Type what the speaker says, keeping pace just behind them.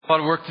A lot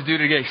of work to do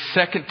today.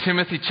 2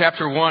 Timothy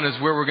chapter 1 is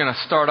where we're going to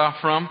start off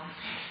from.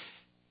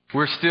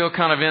 We're still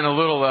kind of in a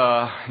little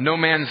no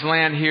man's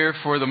land here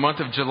for the month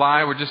of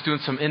July. We're just doing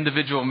some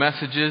individual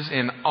messages.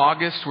 In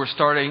August, we're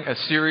starting a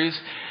series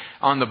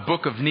on the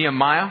book of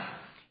Nehemiah.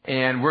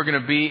 And we're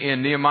going to be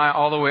in Nehemiah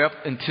all the way up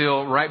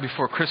until right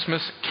before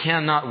Christmas.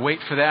 Cannot wait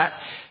for that.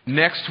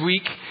 Next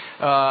week,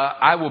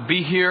 I will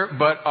be here,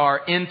 but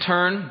our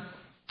intern,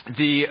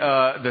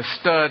 the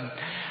stud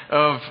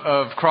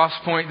of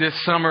Crosspoint this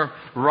summer,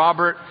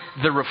 Robert,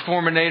 the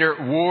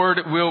Reforminator Ward,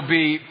 will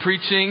be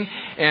preaching.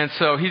 And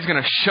so he's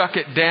going to shuck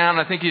it down.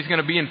 I think he's going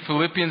to be in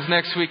Philippians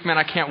next week. Man,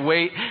 I can't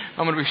wait.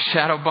 I'm going to be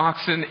shadow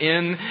boxing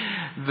in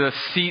the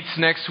seats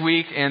next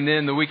week. And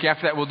then the week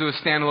after that, we'll do a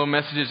standalone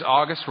messages.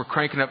 August, we're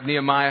cranking up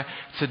Nehemiah.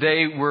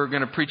 Today, we're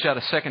going to preach out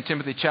of 2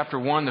 Timothy chapter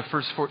 1, the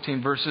first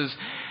 14 verses.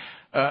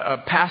 A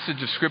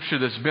passage of Scripture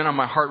that's been on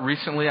my heart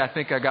recently. I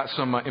think I got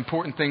some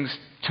important things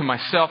to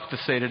myself to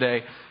say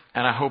today.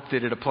 And I hope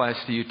that it applies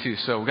to you too.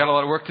 So we've got a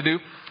lot of work to do.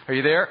 Are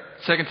you there?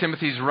 2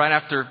 Timothy is right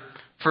after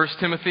 1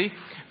 Timothy,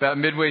 about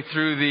midway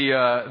through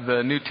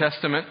the New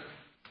Testament.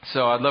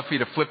 So I'd love for you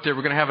to flip there.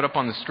 We're going to have it up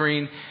on the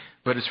screen,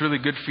 but it's really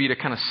good for you to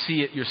kind of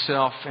see it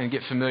yourself and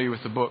get familiar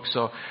with the book.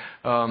 So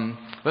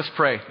let's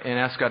pray and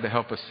ask God to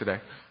help us today.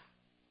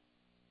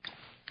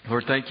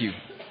 Lord, thank you.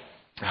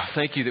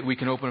 Thank you that we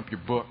can open up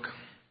your book.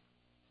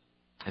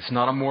 It's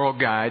not a moral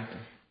guide.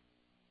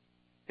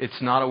 It's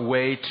not a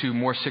way to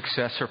more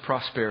success or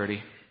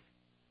prosperity.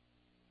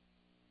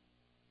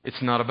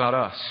 It's not about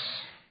us.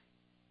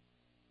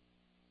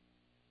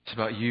 It's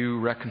about you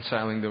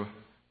reconciling the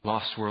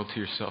lost world to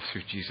yourself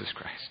through Jesus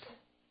Christ.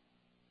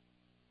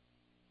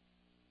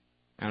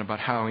 And about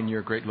how in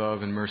your great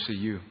love and mercy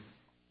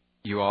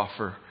you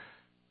offer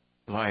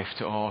life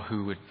to all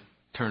who would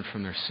turn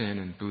from their sin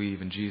and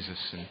believe in Jesus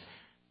and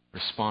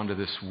respond to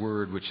this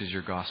word, which is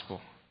your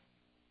gospel.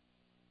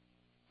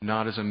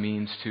 Not as a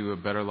means to a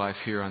better life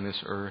here on this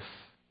earth.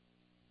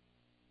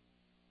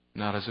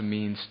 Not as a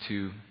means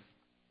to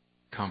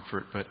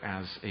comfort, but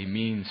as a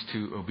means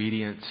to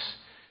obedience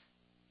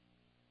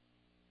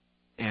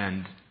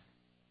and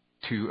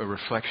to a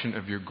reflection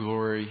of your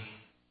glory,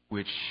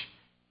 which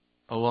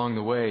along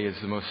the way is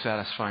the most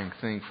satisfying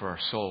thing for our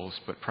souls,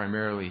 but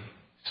primarily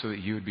so that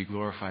you would be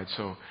glorified.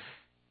 So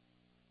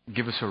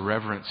give us a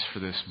reverence for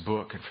this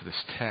book and for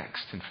this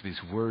text and for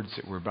these words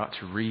that we're about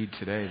to read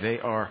today. They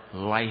are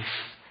life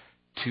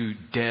to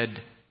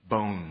dead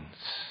bones.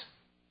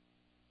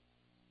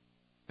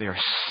 They are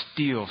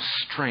steel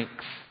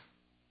strength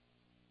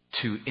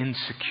to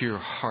insecure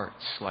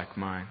hearts like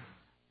mine.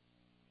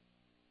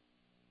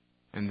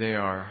 And they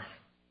are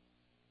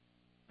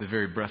the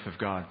very breath of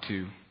God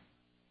to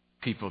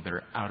people that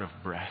are out of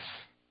breath.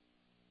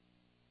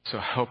 So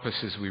help us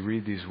as we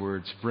read these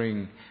words.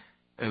 Bring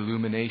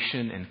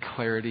illumination and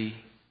clarity.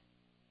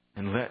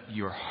 And let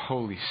your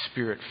Holy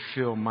Spirit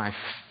fill my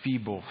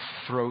feeble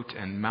throat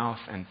and mouth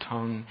and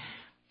tongue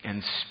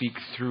and speak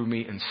through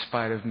me in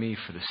spite of me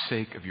for the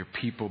sake of your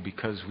people,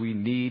 because we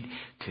need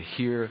to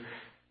hear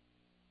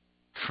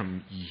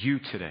from you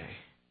today.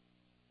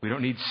 We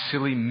don't need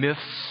silly myths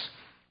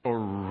or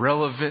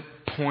relevant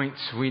points.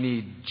 We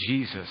need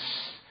Jesus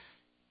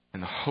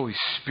and the Holy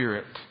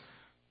Spirit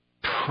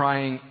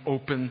prying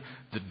open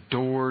the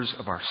doors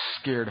of our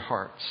scared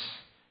hearts.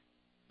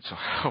 So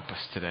help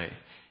us today.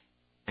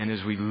 And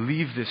as we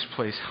leave this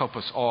place, help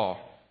us all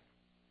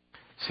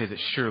say that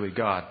surely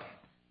God,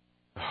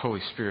 the Holy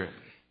Spirit,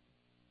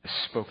 has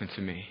spoken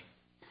to me.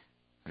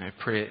 And I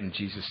pray it in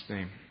Jesus'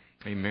 name.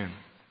 Amen.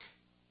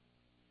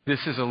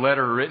 This is a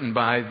letter written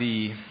by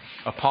the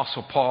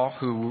Apostle Paul,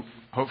 who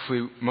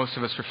hopefully most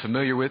of us are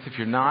familiar with. If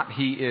you're not,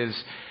 he is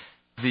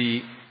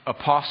the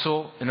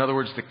apostle, in other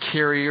words, the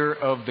carrier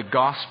of the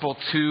gospel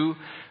to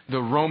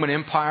the Roman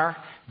Empire.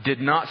 Did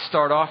not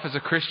start off as a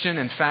Christian.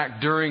 In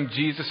fact, during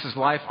Jesus'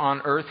 life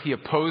on earth, he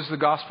opposed the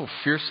gospel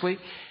fiercely.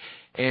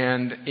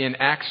 And in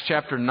Acts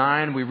chapter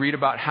 9, we read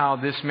about how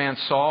this man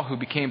Saul, who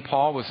became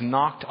Paul, was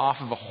knocked off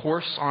of a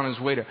horse on his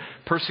way to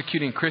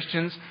persecuting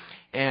Christians.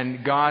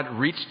 And God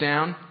reached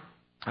down,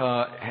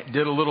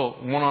 did a little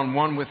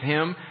one-on-one with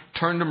him,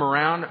 turned him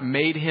around,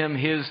 made him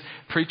his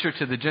preacher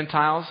to the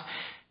Gentiles.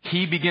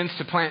 He begins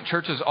to plant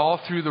churches all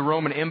through the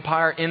Roman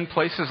Empire in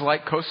places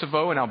like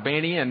Kosovo and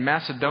Albania and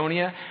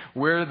Macedonia,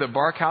 where the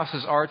bark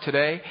houses are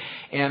today.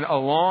 And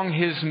along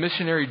his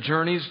missionary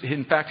journeys,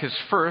 in fact his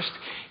first,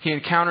 he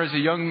encounters a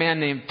young man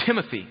named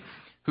Timothy,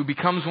 who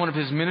becomes one of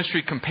his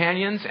ministry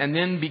companions and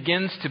then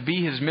begins to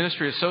be his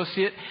ministry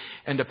associate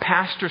and to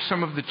pastor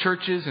some of the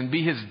churches and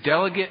be his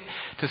delegate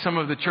to some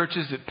of the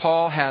churches that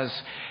Paul has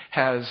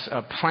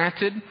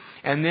planted,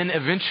 and then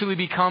eventually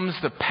becomes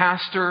the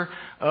pastor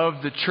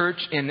of the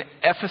church in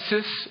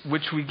Ephesus,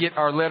 which we get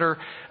our letter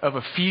of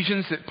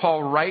Ephesians that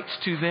Paul writes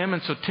to them.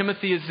 And so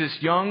Timothy is this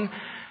young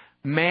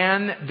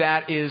man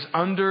that is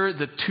under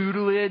the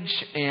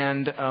tutelage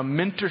and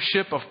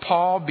mentorship of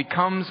Paul,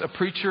 becomes a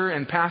preacher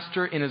and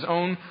pastor in his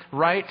own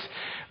right.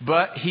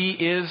 But he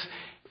is,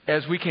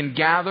 as we can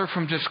gather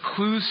from just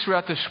clues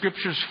throughout the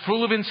Scriptures,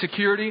 full of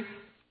insecurity,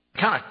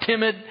 kind of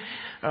timid,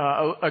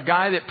 a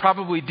guy that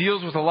probably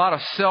deals with a lot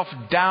of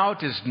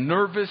self-doubt, is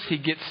nervous, he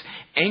gets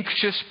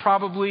anxious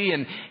probably,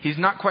 and he's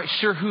not quite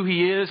sure who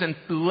he is. And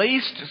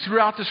laced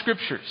throughout the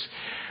Scriptures,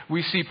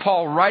 we see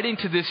Paul writing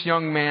to this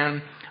young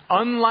man,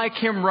 unlike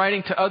him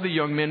writing to other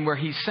young men, where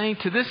he's saying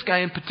to this guy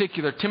in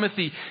particular,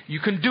 Timothy, you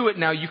can do it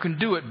now, you can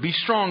do it, be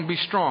strong, be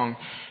strong.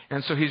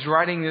 And so he's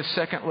writing this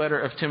second letter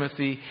of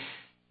Timothy,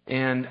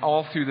 and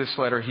all through this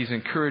letter he's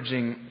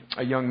encouraging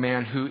a young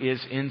man who is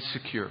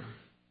insecure.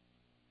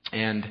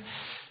 And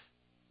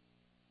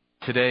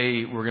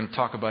today we're going to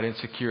talk about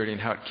insecurity and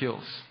how it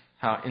kills.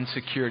 How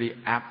insecurity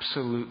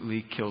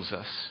absolutely kills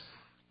us.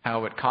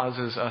 How it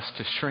causes us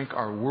to shrink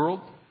our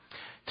world,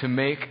 to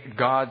make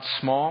God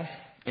small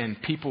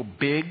and people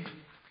big,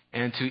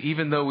 and to,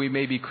 even though we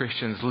may be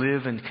Christians,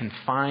 live in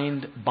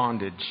confined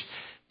bondage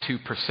to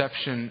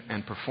perception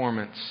and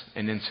performance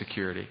and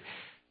insecurity.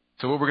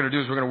 So what we're going to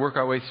do is we're going to work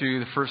our way through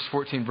the first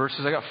 14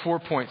 verses. I got 4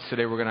 points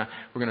today we're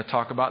going to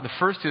talk about. The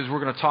first is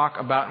we're going to talk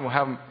about,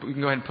 and we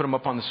can go ahead and put them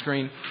up on the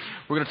screen.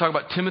 We're going to talk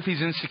about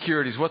Timothy's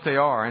insecurities, what they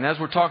are. And as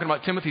we're talking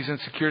about Timothy's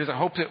insecurities, I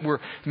hope that we're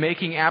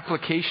making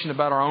application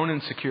about our own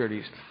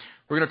insecurities.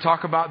 We're going to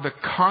talk about the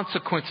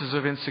consequences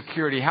of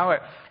insecurity, how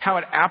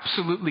it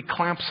absolutely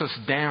clamps us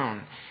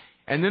down.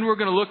 And then we're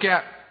going to look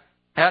at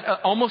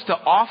almost an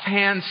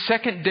offhand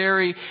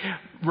secondary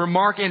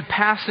remark in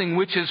passing,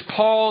 which is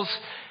Paul's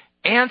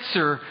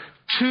answer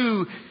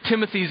to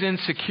Timothy's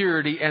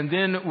insecurity. And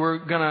then we're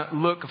going to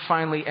look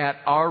finally at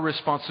our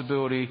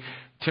responsibility,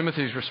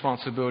 Timothy's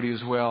responsibility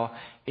as well,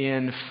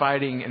 in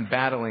fighting and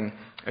battling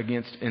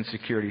against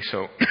insecurity.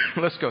 So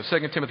let's go.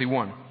 2 Timothy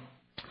 1.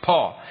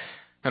 Paul,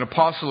 an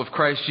apostle of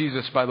Christ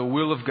Jesus by the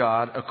will of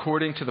God,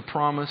 according to the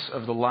promise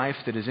of the life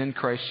that is in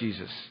Christ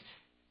Jesus.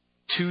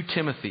 To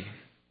Timothy,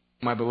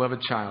 my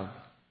beloved child,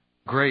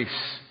 grace,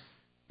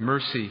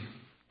 mercy,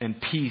 and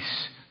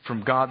peace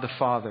from God the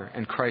Father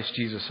and Christ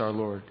Jesus our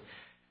Lord.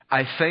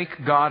 I thank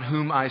God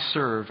whom I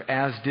serve,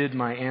 as did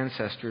my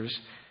ancestors,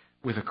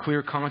 with a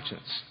clear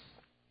conscience,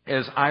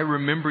 as I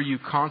remember you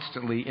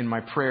constantly in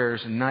my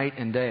prayers night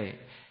and day.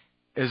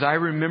 As I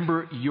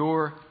remember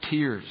your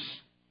tears,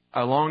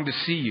 I long to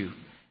see you,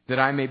 that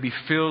I may be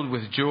filled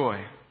with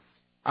joy.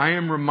 I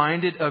am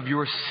reminded of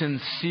your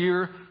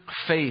sincere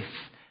faith,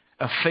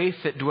 a faith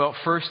that dwelt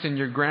first in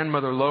your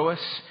grandmother Lois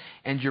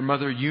and your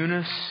mother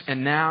Eunice,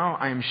 and now,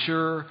 I am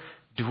sure,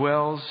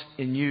 dwells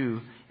in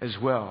you as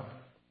well.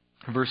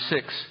 Verse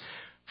 6,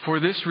 for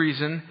this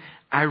reason,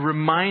 I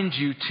remind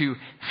you to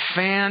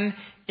fan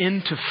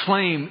into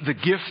flame the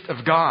gift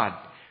of God,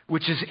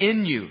 which is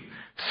in you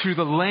through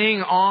the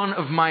laying on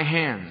of my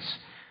hands.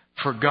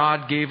 For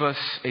God gave us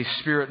a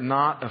spirit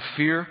not of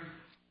fear,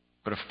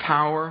 but of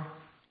power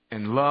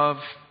and love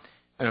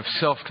and of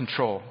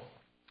self-control.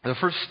 The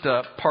first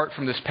part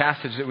from this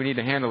passage that we need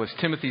to handle is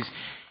Timothy's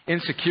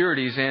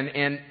insecurities.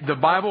 And the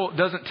Bible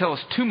doesn't tell us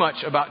too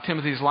much about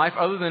Timothy's life,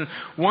 other than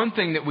one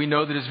thing that we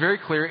know that is very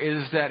clear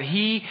is that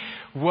he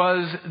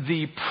was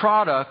the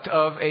product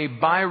of a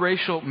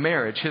biracial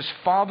marriage. His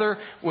father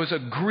was a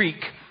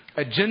Greek,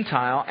 a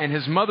Gentile, and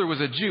his mother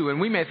was a Jew. And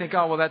we may think,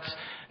 oh, well, that's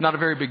not a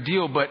very big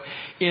deal. But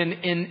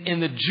in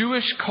the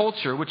Jewish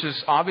culture, which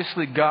is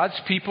obviously God's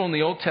people in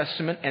the Old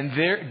Testament, and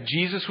there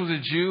Jesus was a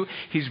Jew,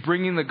 he's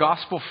bringing the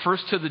gospel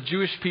first to the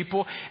Jewish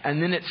people,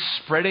 and then it's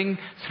spreading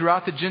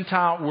throughout the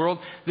Gentile world.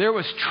 There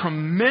was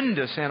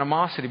tremendous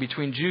animosity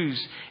between Jews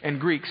and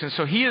Greeks. And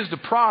so he is the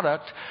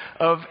product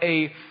of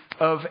a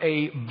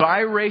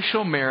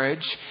biracial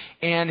marriage,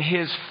 and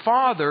his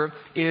father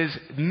is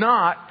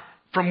not,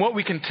 from what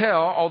we can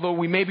tell, although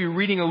we may be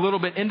reading a little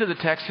bit into the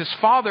text, his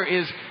father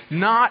is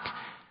not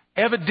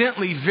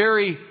evidently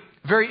very,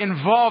 very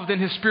involved in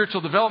his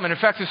spiritual development. In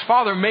fact, his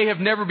father may have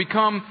never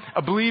become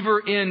a believer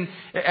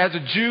as a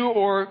Jew,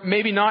 or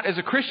maybe not as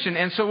a Christian.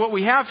 And so what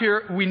we have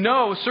here, we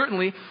know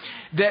certainly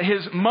that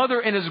his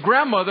mother and his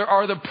grandmother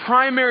are the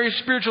primary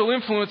spiritual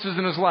influences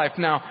in his life.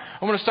 Now,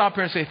 I want to stop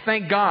here and say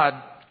thank God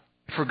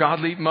for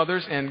godly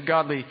mothers and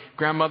godly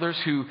grandmothers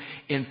who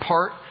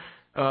impart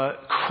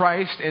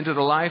Christ into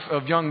the life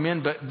of young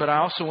men, but I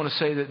also want to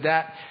say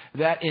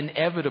that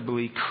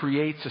inevitably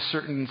creates a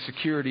certain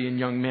insecurity in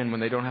young men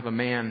when they don't have a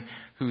man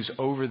who's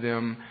over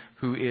them,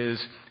 who is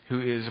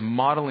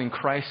modeling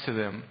Christ to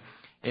them.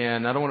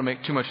 And I don't want to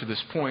make too much of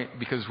this point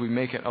because we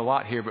make it a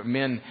lot here, but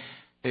men,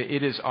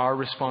 it is our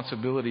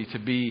responsibility to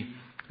be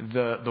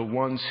the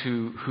ones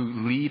who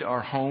lead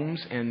our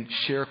homes and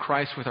share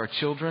Christ with our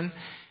children.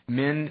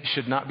 Men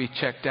should not be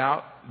checked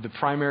out. The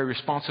primary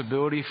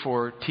responsibility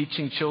for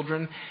teaching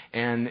children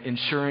and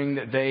ensuring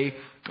that they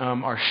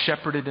are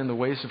shepherded in the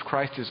ways of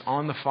Christ is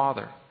on the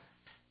father,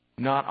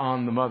 not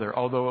on the mother.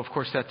 Although, of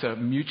course, that's a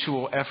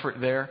mutual effort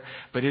there,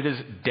 but it is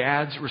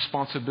dad's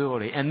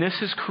responsibility. And this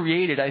has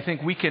created, I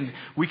think we can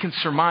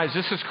surmise,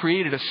 this has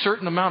created a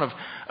certain amount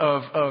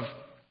of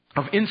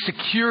of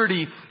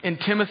insecurity in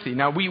Timothy.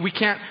 Now we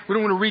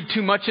don't want to read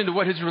too much into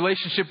what his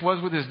relationship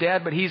was with his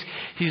dad, but he's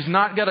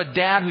not got a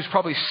dad who's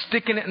probably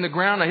sticking it in the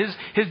ground. Now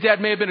his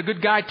dad may have been a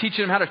good guy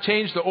teaching him how to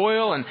change the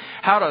oil and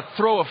how to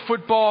throw a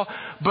football,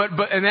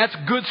 and that's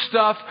good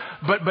stuff.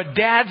 But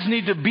dads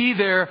need to be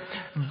there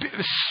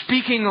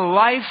speaking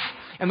life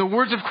and the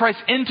words of Christ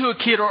into a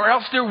kid, or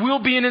else there will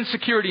be an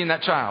insecurity in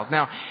that child.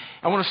 Now,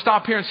 I want to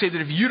stop here and say that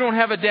if you don't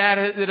have a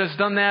dad that has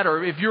done that,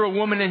 or if you're a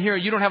woman in here,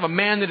 you don't have a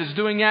man that is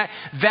doing that,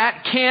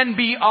 that can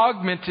be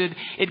augmented.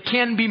 It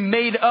can be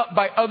made up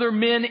by other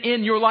men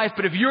in your life.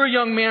 But if you're a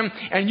young man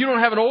and you don't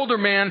have an older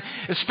man,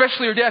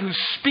 especially your dad who's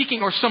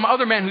speaking, or some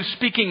other man who's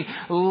speaking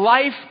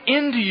life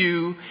into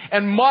you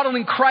and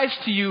modeling Christ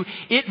to you,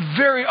 it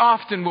very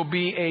often will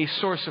be a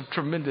source of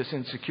tremendous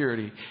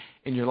insecurity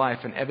in your life.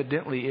 And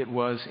evidently it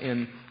was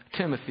in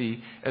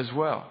Timothy as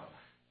well.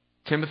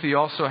 Timothy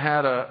also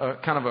had a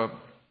kind of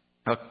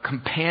a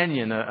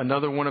companion,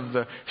 another one of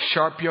the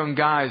sharp young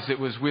guys that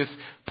was with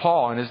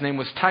Paul, and his name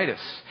was Titus.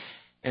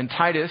 And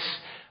Titus,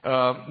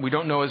 we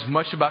don't know as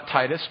much about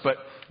Titus, but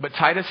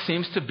Titus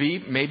seems to be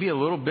maybe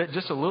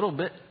just a little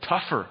bit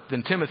tougher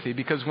than Timothy,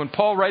 because when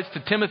Paul writes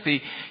to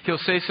Timothy, he'll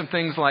say some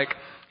things like,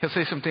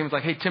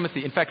 hey,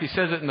 Timothy, in fact, he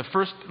says it in the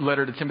first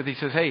letter to Timothy. He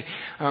says, hey,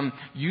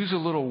 use a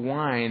little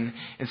wine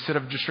instead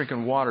of just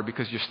drinking water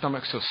because your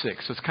stomach's so sick.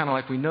 So it's kind of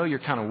like, we know you're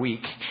kind of weak.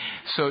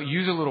 So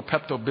use a little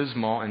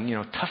Pepto-Bismol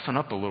and, toughen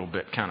up a little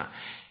bit, kind of.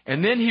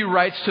 And then he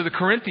writes to the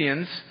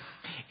Corinthians.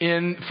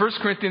 In 1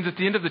 Corinthians, at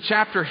the end of the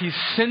chapter, he's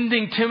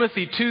sending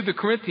Timothy to the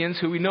Corinthians,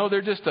 who we know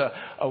they're just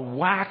a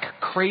whack,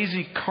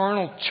 crazy,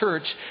 carnal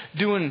church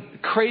doing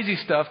crazy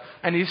stuff.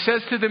 And he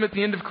says to them at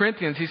the end of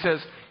Corinthians, he says,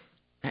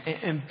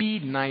 and be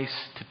nice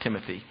to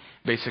Timothy,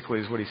 basically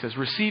is what he says.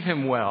 Receive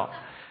him well.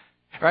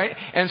 Right?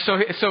 And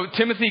so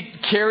Timothy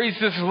carries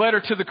this letter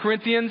to the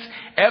Corinthians,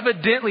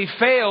 evidently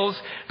fails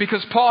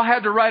because Paul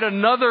had to write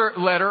another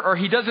letter, or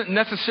he doesn't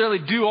necessarily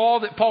do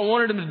all that Paul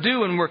wanted him to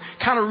do, and we're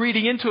kind of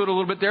reading into it a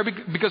little bit there,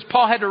 because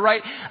Paul had to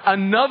write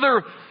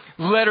another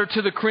letter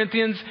to the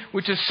Corinthians,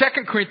 which is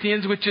 2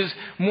 Corinthians, which is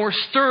more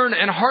stern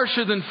and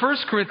harsher than 1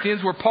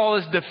 Corinthians, where Paul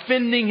is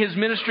defending his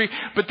ministry.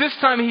 But this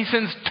time he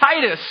sends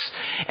Titus.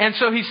 And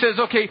so he says,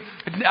 okay,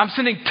 I'm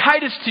sending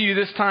Titus to you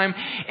this time.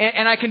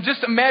 And I can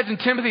just imagine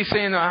Timothy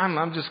saying,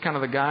 I'm just kind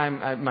of the guy.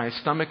 My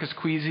stomach is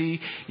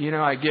queasy.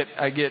 I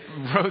get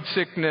road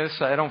sickness.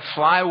 I don't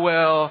fly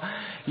well.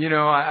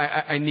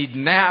 I need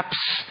naps.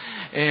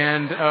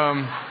 And,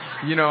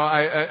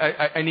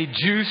 I need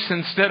juice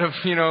instead of,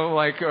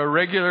 like a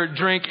regular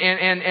drink.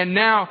 And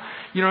now,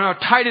 now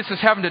Titus is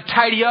having to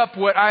tidy up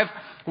what I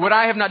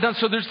have not done.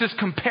 So there's this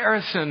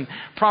comparison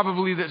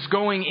probably that's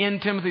going in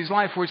Timothy's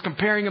life, where he's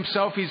comparing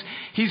himself.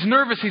 He's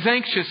nervous. He's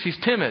anxious. He's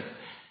timid.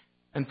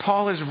 And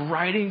Paul is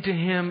writing to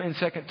him in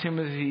 2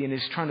 Timothy, and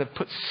he's trying to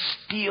put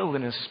steel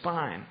in his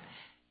spine.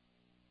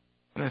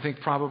 And I think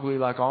probably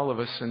like all of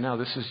us, and now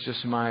this is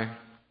just my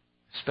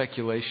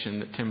speculation,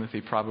 that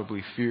Timothy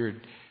probably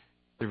feared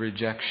the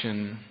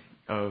rejection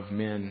of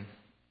men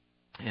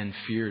and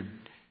feared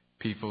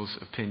people's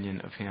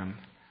opinion of him.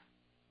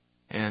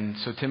 And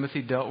so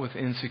Timothy dealt with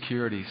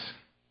insecurities.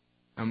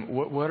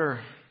 What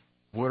are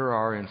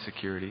our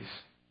insecurities?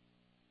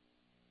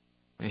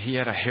 He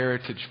had a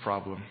heritage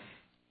problem.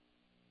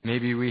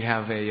 Maybe we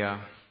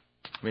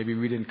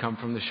didn't come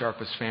from the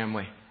sharpest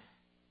family.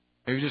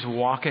 Maybe just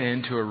walking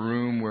into a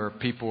room where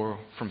people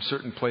from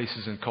certain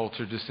places and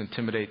culture just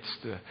intimidates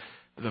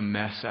the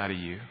mess out of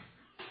you.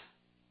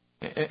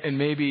 And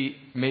maybe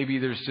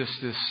there's just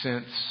this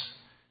sense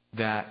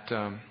that,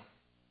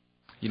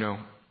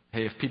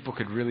 hey, if people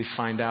could really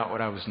find out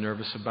what I was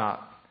nervous about,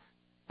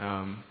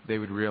 they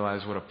would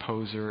realize what a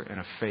poser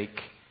and a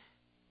fake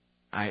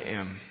I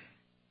am.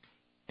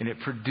 And it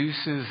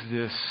produces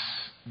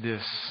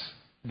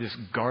this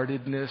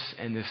guardedness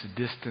and this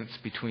distance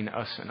between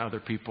us and other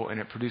people,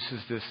 and it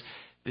produces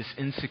this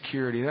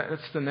insecurity.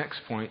 That's the next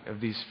point of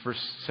these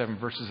first 7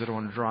 verses that I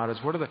want to draw out, is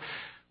what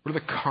are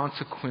the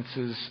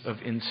consequences of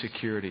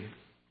insecurity?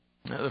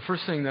 Now, the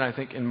first thing that I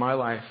think in my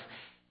life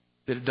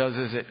that it does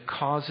is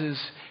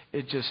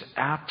it just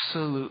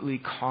absolutely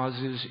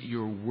causes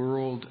your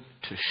world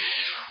to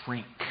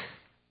shrink,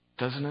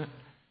 doesn't it?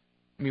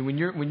 I mean, when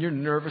you're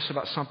nervous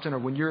about something, or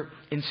when you're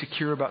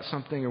insecure about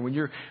something, or when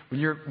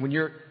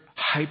you're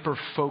hyper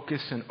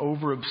focused and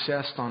over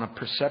obsessed on a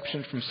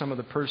perception from some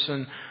other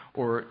person,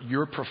 or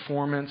your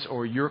performance,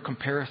 or your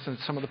comparison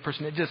to some other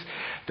person,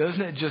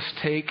 doesn't it just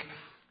take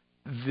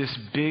this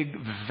big,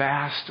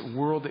 vast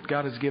world that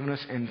God has given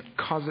us and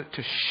cause it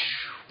to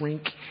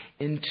shrink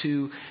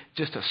into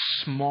just a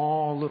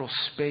small little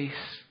space?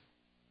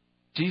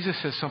 Jesus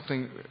says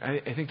something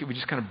I think that we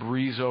just kind of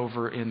breeze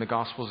over in the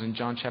Gospels in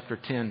John chapter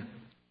 10,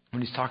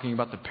 when he's talking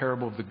about the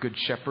parable of the Good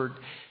Shepherd.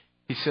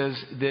 He says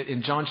that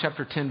in John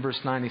chapter 10, verse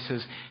 9, he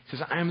says,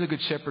 I am the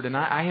good shepherd, and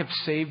I have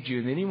saved you.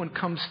 And anyone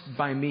comes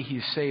by me,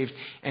 he's saved.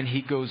 And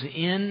he goes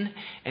in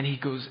and he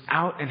goes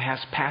out and has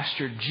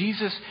pasture.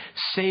 Jesus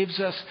saves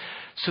us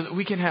so that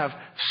we can have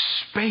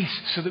space,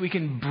 so that we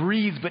can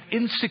breathe. But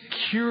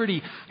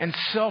insecurity and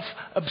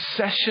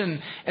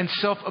self-obsession and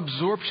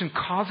self-absorption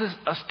causes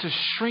us to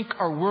shrink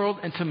our world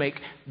and to make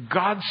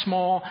God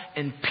small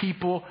and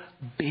people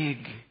big.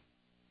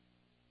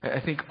 I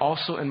think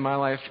also in my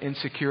life,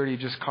 insecurity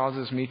just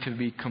causes me to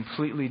be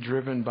completely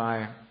driven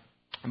by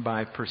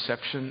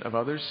perception of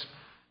others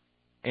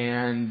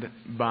and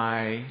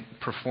by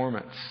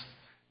performance.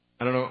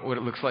 I don't know what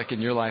it looks like in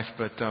your life,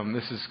 but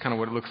this is kind of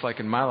what it looks like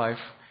in my life.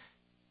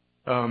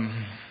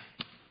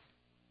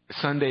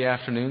 Sunday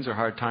afternoons are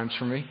hard times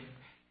for me.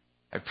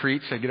 I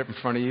preach, I get up in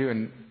front of you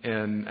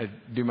and I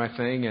do my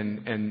thing,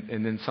 and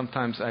then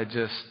sometimes I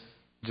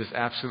just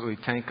absolutely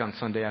tank on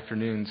Sunday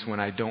afternoons when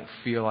I don't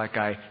feel like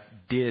I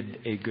did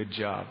a good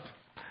job.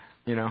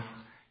 You know,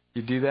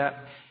 you do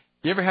that.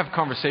 You ever have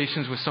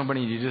conversations with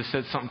somebody and you just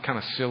said something kind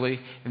of silly,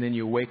 and then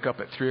you wake up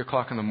at 3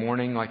 o'clock in the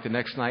morning, like the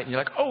next night, and you're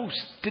like, oh,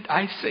 did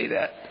I say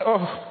that?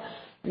 Oh,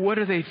 what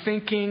are they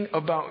thinking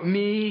about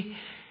me?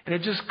 And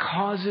it just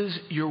causes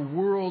your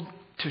world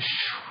to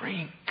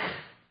shrink.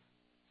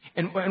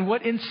 And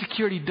what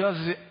insecurity does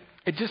is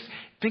it just,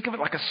 think of it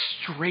like a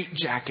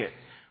straitjacket.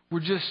 We're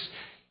just,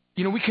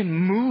 we can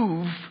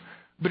move,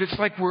 but it's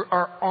like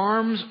our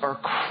arms are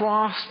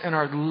crossed and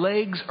our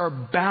legs are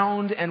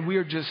bound and we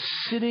are just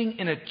sitting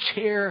in a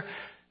chair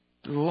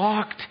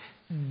locked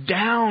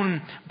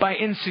down by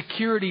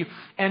insecurity,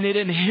 and it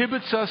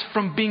inhibits us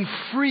from being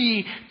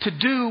free to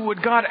do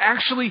what God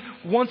actually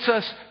wants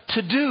us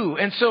to do.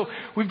 And so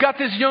we've got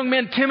this young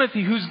man,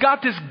 Timothy, who's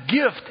got this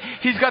gift.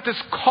 He's got this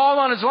call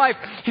on his life.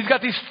 He's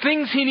got these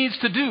things he needs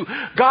to do.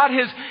 God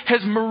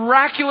has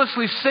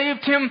miraculously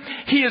saved him.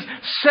 He has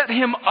set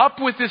him up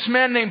with this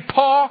man named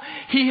Paul.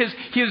 He has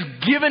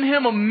given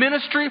him a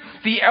ministry.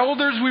 The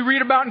elders we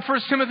read about in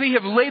 1 Timothy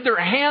have laid their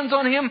hands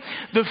on him.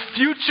 The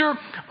future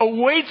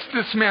awaits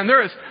this man.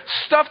 There is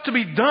stuff to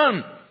be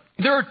done.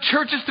 There are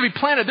churches to be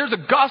planted. There's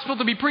a gospel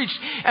to be preached.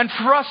 And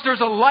for us,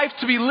 there's a life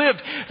to be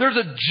lived. There's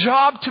a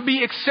job to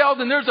be excelled.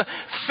 And there's a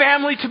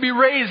family to be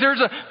raised. There's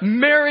a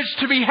marriage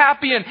to be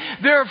happy in.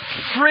 There are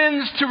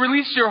friends to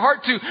release your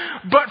heart to.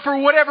 But for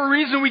whatever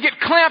reason, we get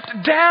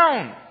clamped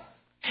down.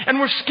 And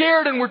we're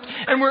scared and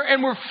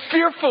we're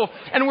fearful.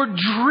 And we're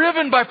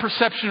driven by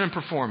perception and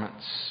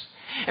performance.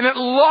 And it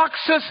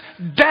locks us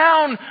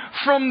down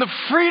from the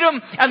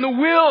freedom and the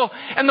will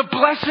and the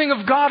blessing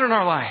of God in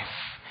our life.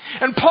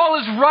 And Paul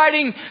is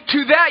writing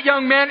to that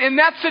young man in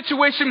that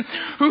situation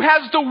who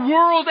has the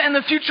world and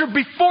the future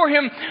before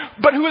him,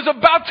 but who is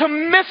about to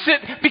miss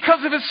it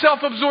because of his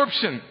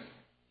self-absorption.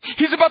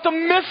 He's about to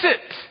miss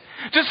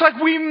it. Just like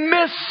we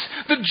miss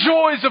the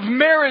joys of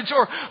marriage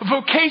or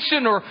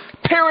vocation or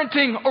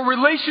parenting or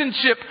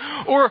relationship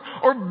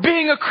or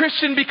being a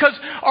Christian because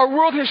our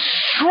world has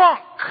shrunk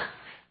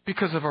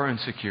because of our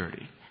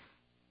insecurity.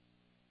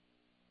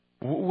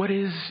 What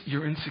is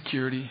your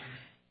insecurity?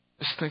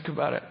 Just think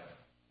about it.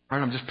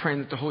 And I'm just praying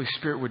that the Holy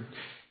Spirit would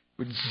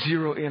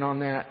zero in on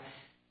that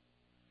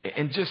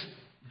and just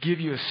give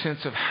you a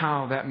sense of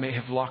how that may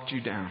have locked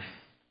you down.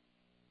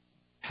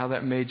 How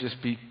that may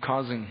just be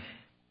causing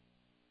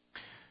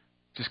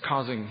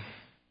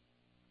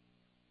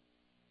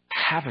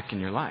havoc in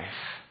your life.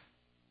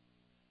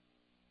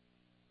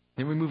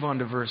 Then we move on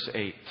to verse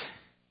 8.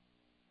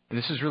 And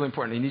this is really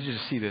important. I need you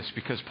to see this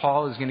because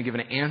Paul is going to give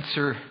an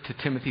answer to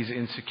Timothy's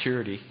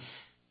insecurity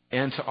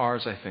and to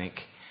ours, I think.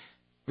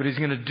 But he's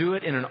going to do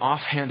it in an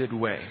offhanded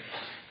way.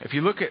 If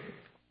you look at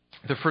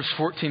the first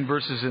 14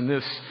 verses in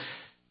this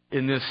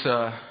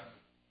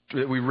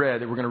that we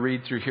read, that we're going to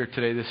read through here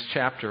today, this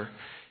chapter,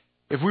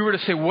 if we were to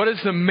say, what is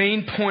the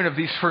main point of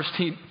these first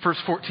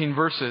 14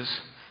 verses?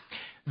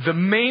 The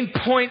main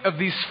point of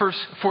these first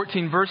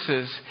 14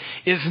 verses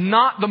is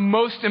not the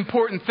most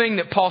important thing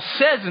that Paul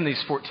says in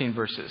these 14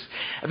 verses.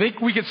 I think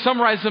we could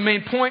summarize the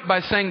main point by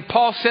saying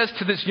Paul says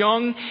to this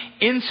young,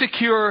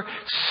 insecure,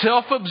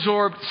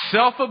 self-absorbed,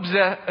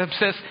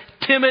 self-obsessed,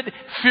 timid,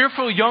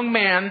 fearful young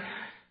man,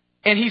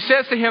 and he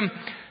says to him,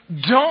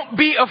 don't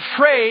be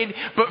afraid,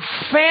 but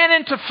fan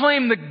into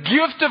flame the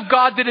gift of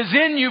God that is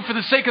in you for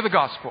the sake of the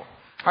gospel.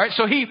 All right,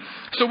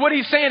 so what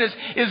he's saying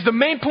is the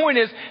main point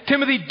is,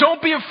 Timothy,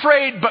 don't be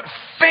afraid, but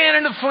fan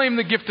into flame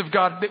the gift of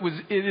God that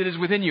is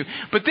within you.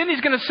 But then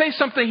he's going to say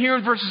something here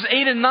in verses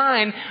 8 and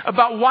 9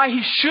 about why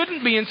he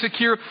shouldn't be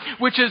insecure,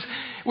 which is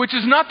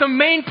not the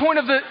main point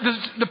of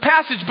the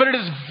passage, but it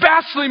is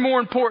vastly more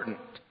important.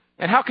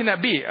 And how can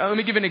that be? Let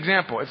me give you an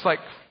example. It's like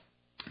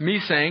me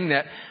saying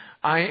that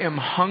I am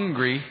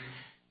hungry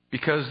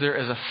because there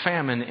is a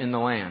famine in the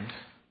land.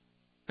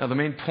 Now, the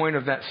main point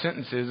of that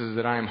sentence is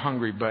that I am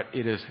hungry, but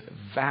it is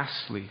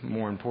vastly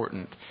more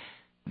important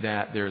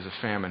that there is a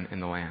famine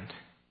in the land.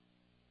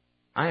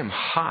 I am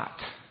hot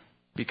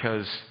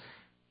because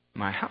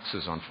my house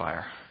is on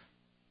fire.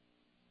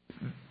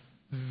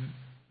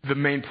 The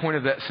main point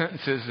of that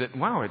sentence is that,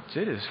 wow,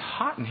 it is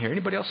hot in here.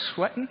 Anybody else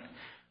sweating?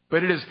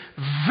 But it is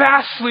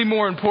vastly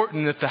more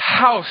important that the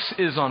house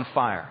is on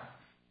fire.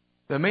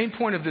 The main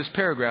point of this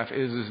paragraph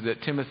is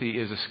that Timothy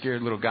is a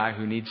scared little guy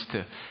who needs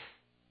to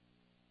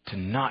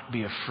not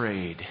be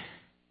afraid,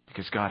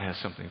 because God has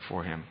something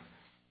for him.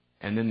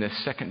 And then the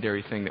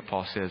secondary thing that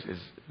Paul says is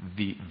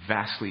the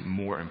vastly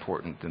more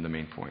important than the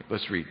main point.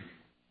 Let's read.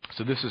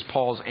 So this is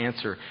Paul's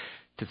answer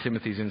to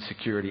Timothy's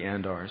insecurity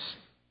and ours.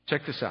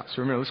 Check this out.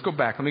 So remember, let's go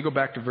back. Let me go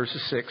back to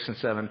verses 6 and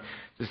 7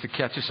 just to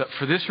catch us up.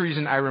 For this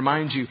reason, I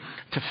remind you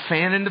to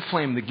fan into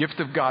flame the gift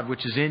of God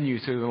which is in you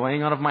through the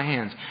laying on of my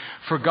hands.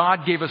 For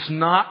God gave us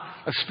not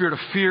a spirit of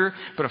fear,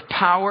 but of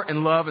power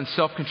and love and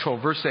self-control.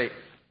 Verse 8.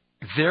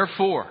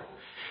 Therefore,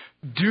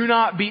 do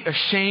not be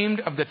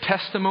ashamed of the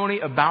testimony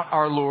about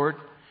our Lord,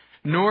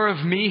 nor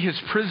of me, his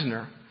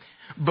prisoner,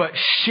 but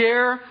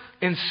share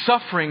in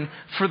suffering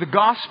for the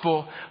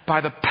gospel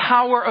by the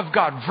power of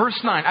God. Verse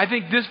 9. I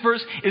think this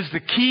verse is the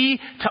key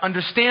to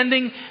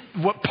understanding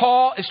what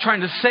Paul is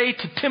trying to say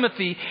to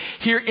Timothy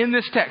here in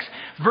this text.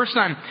 Verse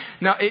 9.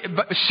 Now,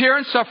 share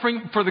in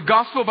suffering for the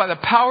gospel by the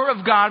power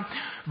of God.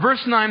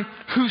 Verse 9.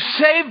 Who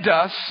saved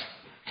us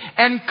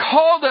and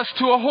called us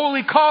to a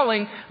holy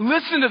calling.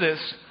 Listen to this.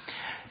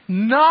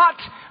 Not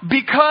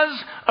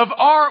because of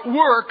our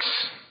works,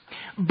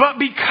 but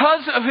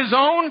because of his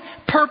own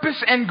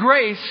purpose and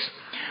grace,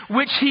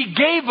 which he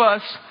gave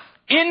us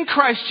in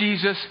Christ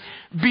Jesus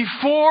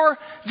before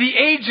the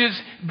ages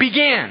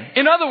began.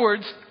 In other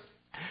words,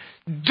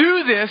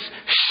 do this,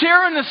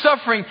 share in the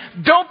suffering,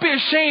 don't be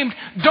ashamed,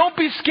 don't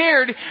be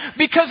scared,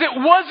 because it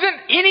wasn't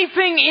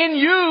anything in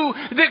you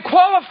that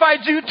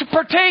qualified you to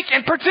partake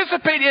and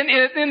participate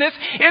in this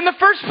in the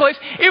first place.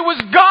 It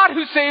was God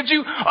who saved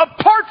you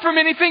apart from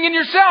anything in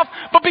yourself,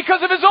 but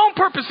because of his own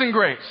purpose and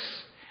grace.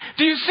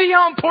 Do you see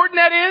how important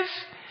that is?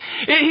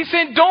 He's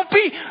saying don't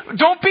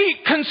be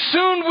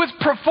consumed with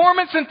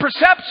performance and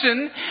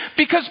perception,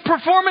 because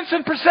performance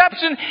and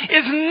perception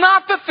is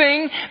not the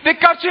thing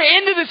that got you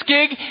into this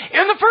gig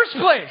in the first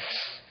place.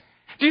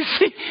 Do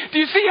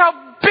you see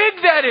how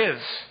big that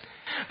is?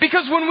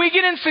 Because when we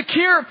get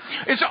insecure,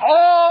 it's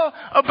all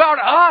about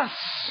us.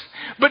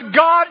 But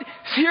God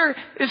here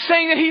is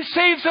saying that he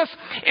saves us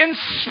in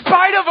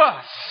spite of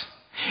us.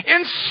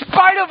 In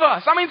spite of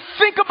us. I mean,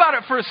 think about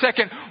it for a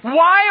second.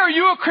 Why are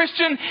you a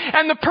Christian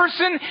and the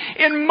person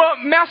in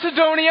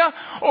Macedonia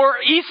or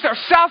East or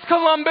South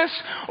Columbus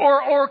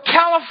or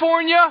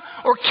California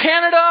or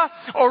Canada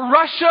or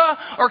Russia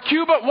or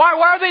Cuba, why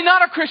are they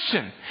not a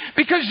Christian?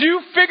 Because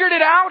you figured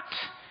it out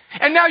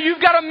and now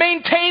you've got to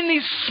maintain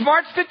these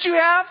smarts that you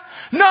have?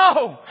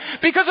 No,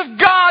 because of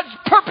God's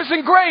purpose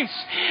and grace.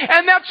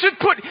 And that should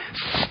put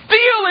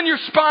steel in your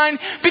spine,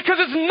 because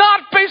it's not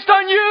based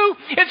on you.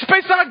 It's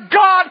based on a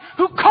God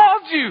who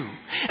called you.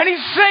 And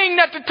he's saying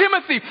that to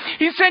Timothy.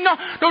 He's saying, no,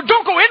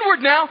 don't go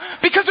inward now,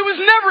 because it was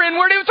never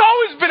inward. It's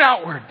always been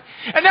outward.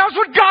 And that's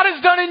what God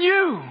has done in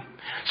you.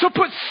 So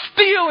put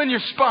steel in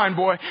your spine,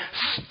 boy.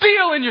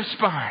 Steel in your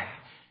spine.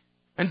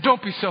 And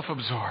don't be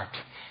self-absorbed,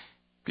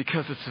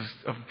 because it's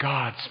of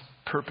God's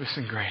purpose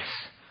and grace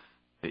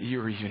that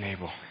you are even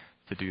able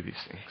to do these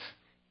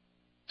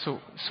things.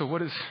 So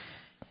what is...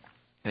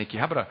 Thank you.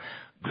 How about a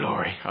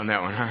glory on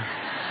that one, huh?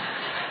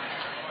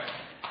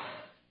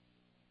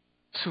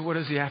 So what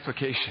is the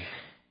application?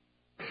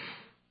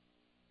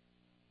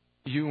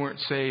 You weren't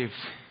saved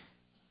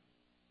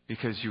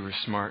because you were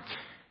smart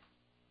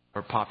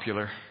or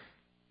popular.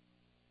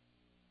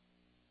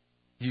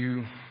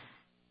 You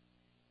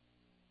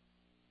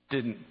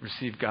didn't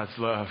receive God's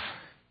love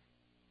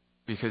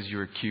because you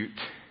were cute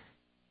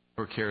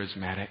or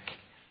charismatic.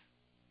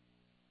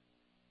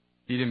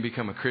 You didn't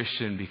become a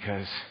Christian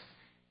because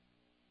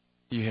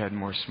you had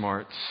more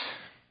smarts,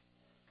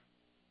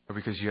 or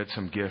because you had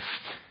some gift,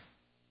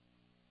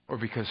 or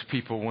because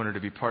people wanted to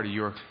be part of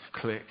your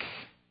clique,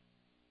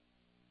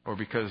 or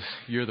because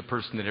you're the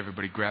person that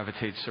everybody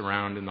gravitates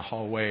around in the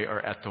hallway or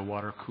at the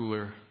water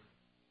cooler.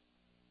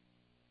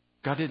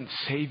 God didn't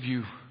save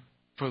you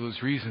for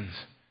those reasons.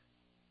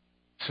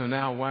 So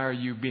now why are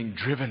you being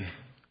driven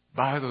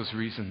by those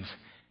reasons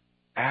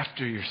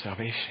after your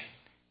salvation?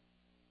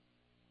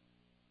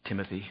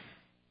 Timothy,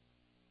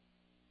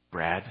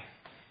 Brad,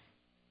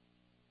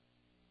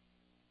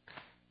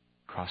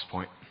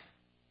 Crosspoint.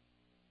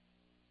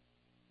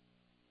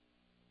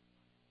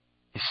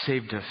 He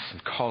saved us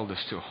and called us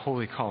to a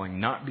holy calling,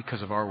 not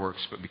because of our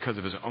works, but because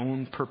of his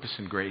own purpose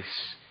and grace,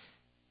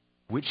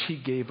 which he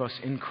gave us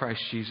in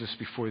Christ Jesus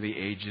before the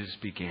ages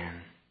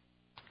began,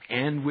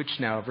 and which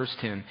now, verse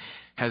 10,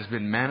 has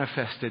been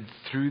manifested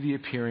through the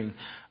appearing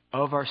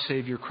of our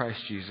Savior Christ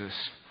Jesus,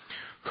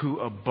 who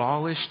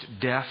abolished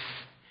death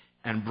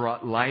and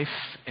brought life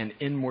and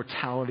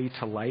immortality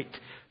to light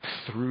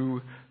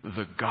through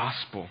the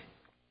gospel.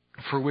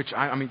 For which,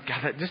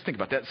 God, just think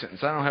about that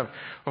sentence. I don't have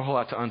a whole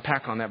lot to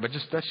unpack on that, but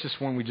that's just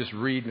one we just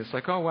read, and it's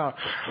like, oh, wow.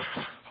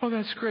 Oh,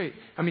 that's great.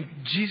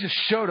 Jesus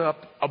showed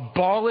up,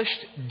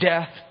 abolished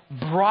death,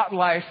 brought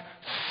life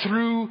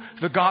through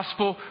the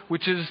gospel,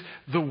 which is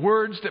the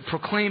words that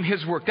proclaim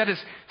his work. That is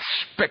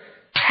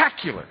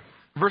spectacular.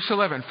 Verse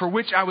 11, for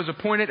which I was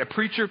appointed a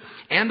preacher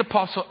and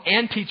apostle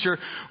and teacher,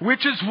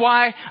 which is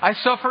why I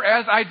suffer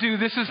as I do.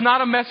 This is not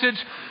a message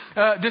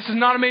this is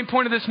not a main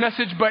point of this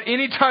message, but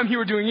anytime you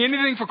are doing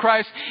anything for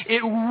Christ,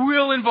 it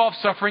will involve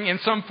suffering in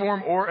some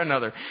form or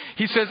another.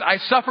 He says, I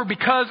suffer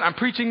because I'm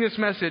preaching this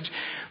message.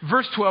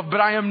 Verse 12,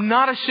 but I am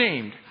not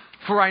ashamed,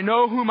 for I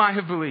know whom I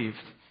have believed,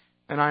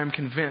 and I am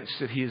convinced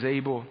that he is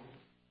able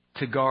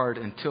to guard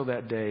until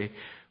that day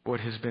what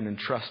has been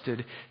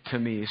entrusted to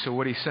me. So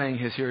what he's saying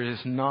is here, it is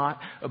not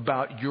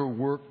about your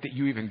work that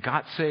you even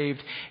got saved,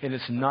 and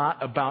it's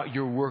not about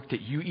your work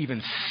that you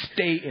even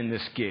stay in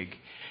this gig.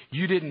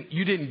 You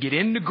didn't get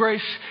into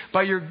grace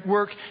by your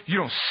work. You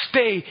don't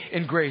stay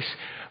in grace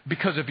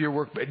because of your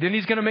work. But then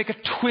he's going to make a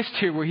twist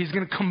here where he's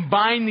going to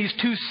combine these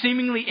two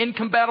seemingly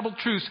incompatible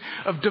truths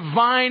of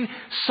divine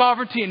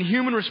sovereignty and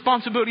human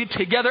responsibility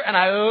together. And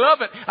I love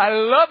it. I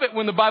love it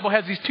when the Bible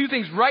has these two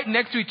things right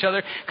next to each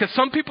other, because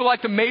some people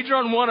like to major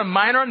on one and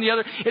minor on the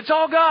other. It's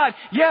all God.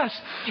 Yes.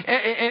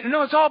 And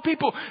no, it's all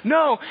people.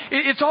 No,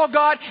 it's all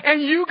God.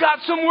 And you got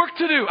some work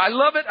to do. I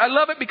love it. I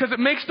love it because it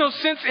makes no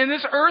sense in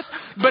this earth,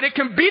 but it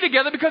can be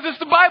together because it's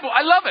the Bible.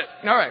 I love it.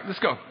 All right, let's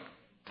go.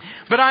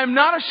 But I am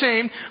not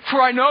ashamed,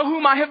 for I know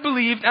whom I have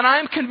believed, and I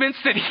am convinced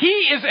that he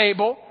is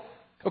able.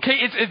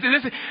 Okay,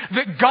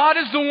 that God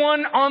is the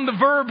one on the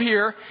verb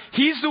here.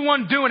 He's the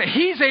one doing it.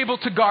 He's able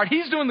to guard.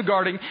 He's doing the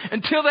guarding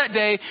until that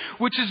day,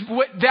 which is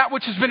that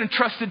which has been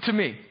entrusted to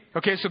me.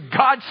 Okay, so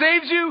God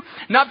saves you,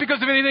 not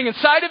because of anything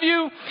inside of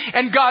you,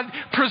 and God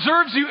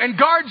preserves you and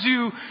guards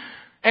you,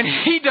 and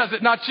he does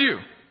it, not you.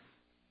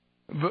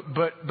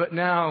 But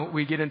now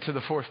we get into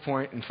the fourth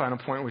point and final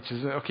point, which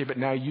is, okay, but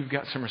now you've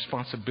got some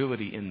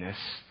responsibility in this.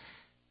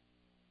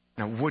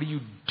 Now, what do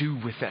you do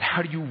with that?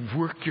 How do you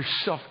work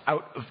yourself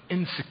out of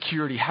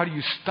insecurity? How do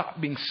you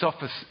stop being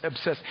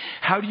self-obsessed?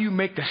 How do you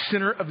make the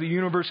center of the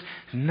universe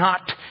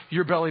not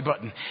your belly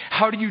button?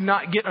 How do you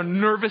not get a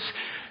nervous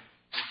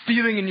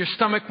feeling in your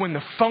stomach when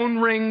the phone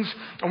rings,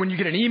 or when you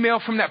get an email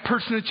from that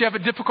person that you have a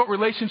difficult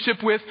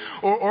relationship with,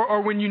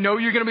 or when you know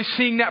you're going to be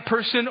seeing that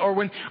person, or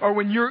when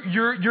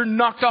you're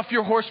knocked off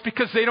your horse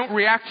because they don't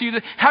react to you?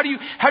 How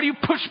do you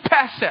push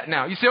past that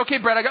now? You say, okay,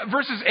 Brad, I got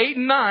verses 8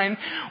 and 9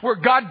 where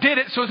God did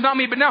it, so it's not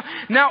me. But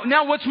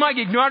now what's my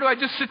gig? Now do I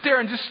just sit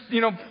there and just,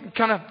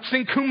 kind of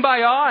sing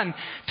Kumbaya and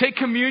take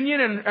communion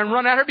and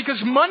run at her?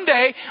 Because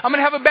Monday I'm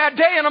going to have a bad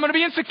day and I'm going to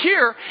be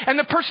insecure, and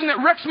the person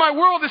that wrecks my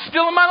world is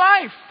still in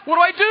my life. What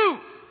do I do?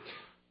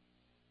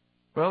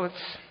 Well,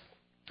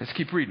 let's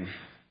keep reading.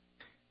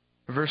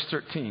 Verse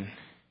 13.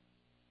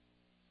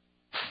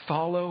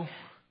 Follow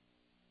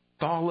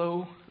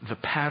the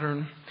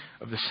pattern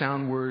of the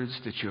sound words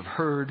that you have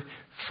heard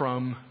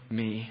from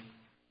me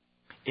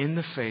in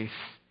the faith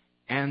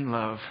and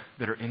love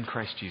that are in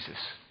Christ Jesus.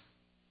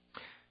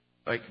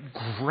 Like,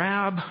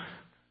 grab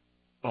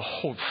a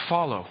hold.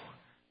 Follow.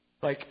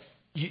 Like,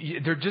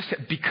 they're just,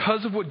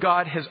 because of what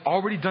God has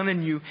already done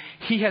in you,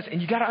 he has,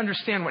 and you got to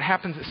understand what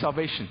happens at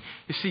salvation.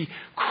 You see,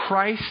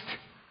 Christ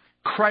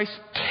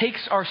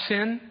takes our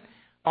sin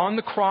on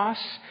the cross.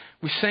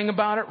 We sang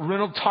about it.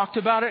 Reynolds talked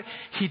about it.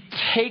 He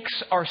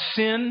takes our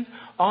sin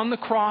on the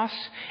cross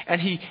and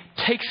he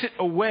takes it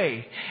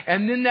away.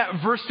 And then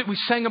that verse that we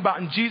sang about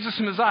in Jesus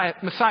Messiah,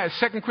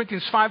 2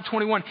 Corinthians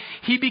 5:21,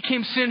 he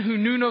became sin who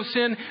knew no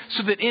sin,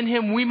 so that in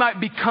him we might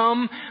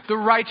become the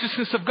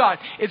righteousness of God.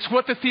 It's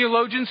what the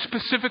theologians,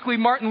 specifically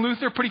Martin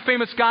Luther, pretty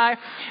famous guy,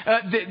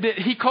 that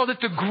he called it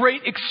the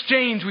great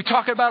exchange. We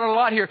talk about it a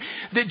lot here.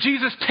 That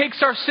Jesus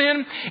takes our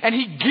sin and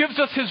he gives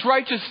us his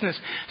righteousness.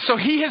 So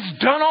he has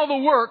done all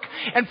the work,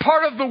 and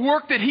part of the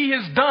work that he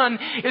has done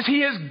is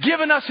he has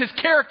given us his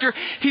character.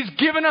 He's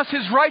given us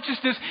his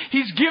righteousness.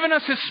 He's given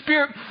us his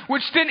Spirit,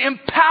 which then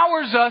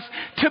empowers us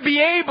to be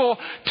able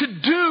to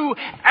do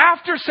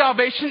after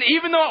salvation,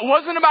 even though it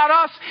wasn't about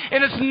us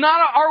and it's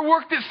not our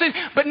work that saved,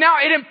 but now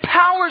it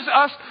empowers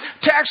us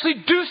to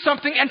actually do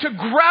something and to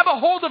grab a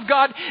hold of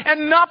God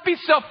and not be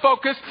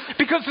self-focused,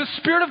 because the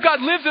Spirit of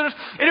God lives in us.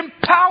 It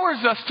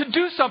empowers us to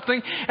do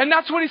something, and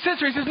that's what he says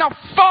here. He says, now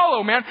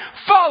follow, man.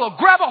 Follow.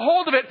 Grab a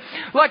hold of it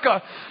like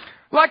a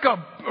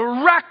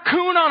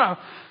raccoon on a...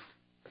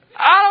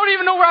 I don't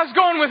even know where I was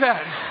going with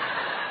that.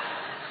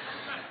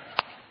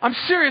 I'm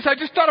serious. I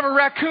just thought of a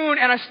raccoon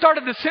and I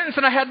started the sentence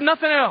and I had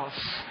nothing else.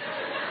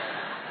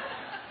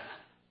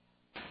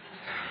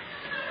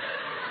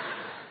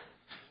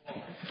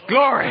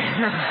 Glory.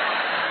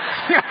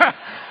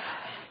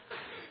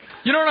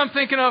 You know what I'm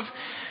thinking of?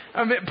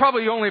 I mean,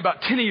 probably only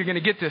about 10 of you are going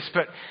to get this,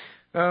 but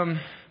there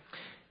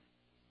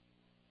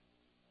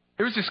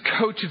was this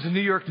coach of the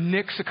New York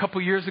Knicks a couple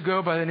years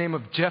ago by the name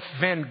of Jeff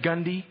Van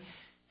Gundy.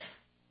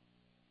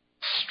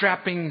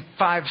 Strapping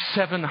 5'7",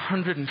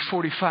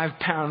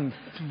 145-pound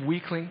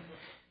weakling.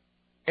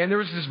 And there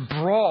was this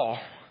brawl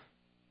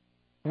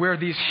where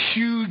these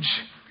huge,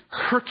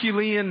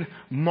 Herculean,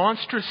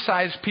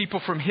 monstrous-sized people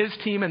from his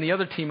team and the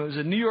other team, it was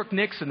the New York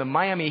Knicks and the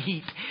Miami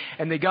Heat,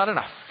 and they got in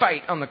a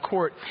fight on the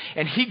court,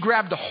 and he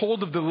grabbed a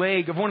hold of the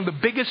leg of one of the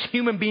biggest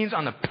human beings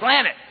on the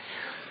planet.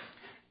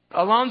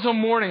 Alonzo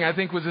Mourning, I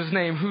think was his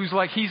name,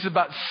 he's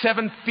about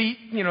 7 feet,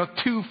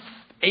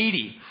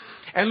 280.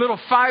 And little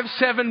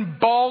 5'7",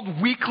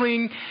 bald,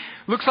 weakling,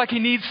 looks like he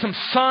needs some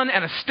sun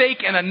and a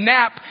steak and a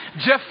nap,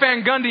 Jeff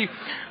Van Gundy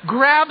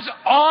grabs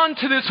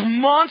onto this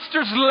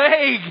monster's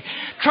leg,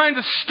 trying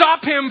to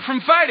stop him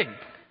from fighting.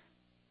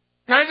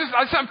 And I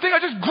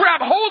just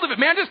grab hold of it,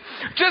 man.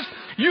 Just,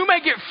 you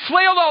may get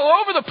flailed all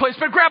over the place,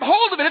 but grab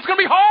hold of it. It's going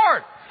to be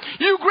hard.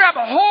 You grab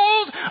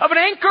hold of an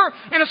anchor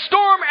in a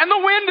storm and the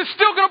wind is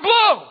still going to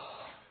blow.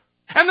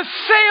 And the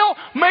sail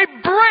may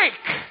break.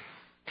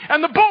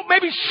 And the boat may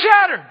be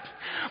shattered.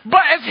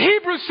 But as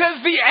Hebrews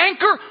says, the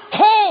anchor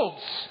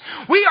holds.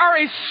 We are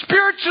a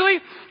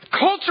spiritually,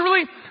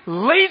 culturally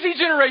lazy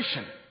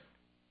generation.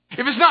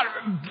 If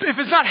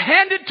it's not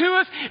handed to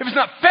us, if it's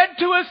not fed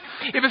to us,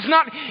 if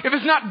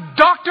it's not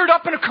doctored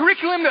up in a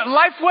curriculum that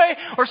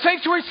Lifeway or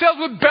Sanctuary sells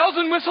with bells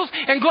and whistles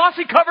and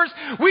glossy covers,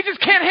 we just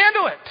can't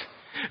handle it.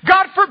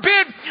 God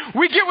forbid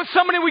we get with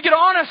somebody, we get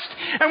honest,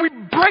 and we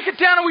break it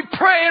down and we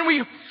pray and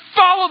we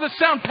follow the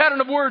sound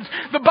pattern of words,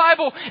 the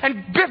Bible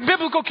and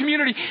biblical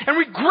community, and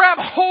we grab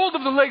hold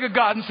of the leg of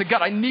God and say,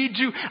 God, I need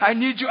you, I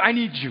need you, I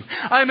need you.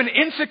 I am an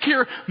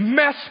insecure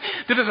mess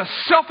that is a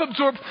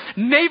self-absorbed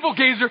navel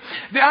gazer,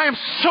 that I am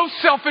so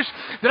selfish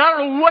that I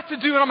don't know what to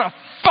do, and I'm going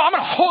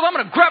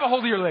to grab a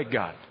hold of your leg,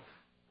 God.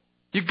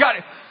 You've got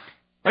it.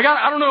 Like,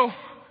 I don't know.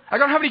 I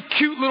don't have any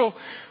cute little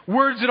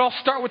words that all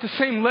start with the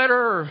same letter,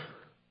 or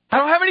I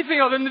don't have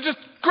anything other than to just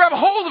grab a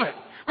hold of it.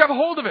 Grab a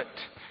hold of it.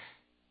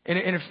 And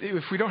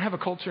if we don't have a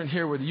culture in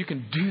here where you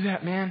can do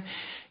that, man,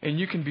 and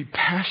you can be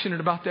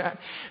passionate about that,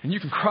 and you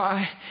can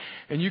cry,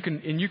 and you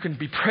can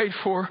be prayed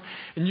for,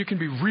 and you can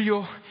be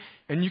real,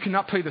 and you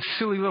cannot play the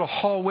silly little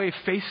hallway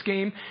face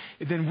game,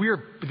 then we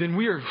are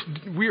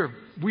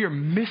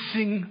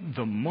missing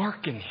the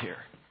mark in here.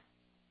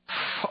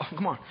 Oh,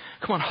 come on,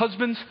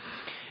 husbands.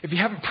 If you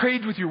haven't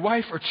prayed with your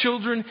wife or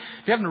children, if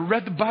you haven't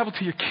read the Bible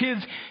to your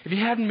kids, if you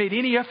haven't made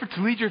any effort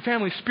to lead your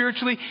family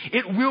spiritually,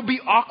 it will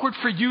be awkward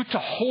for you to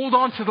hold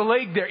on to the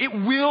leg there. It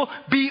will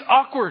be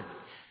awkward.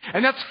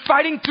 And that's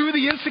fighting through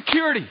the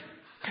insecurity.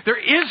 There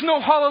is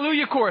no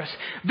hallelujah chorus.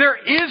 There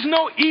is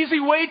no easy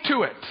way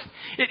to it.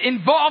 It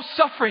involves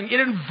suffering. It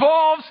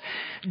involves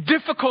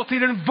difficulty.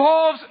 It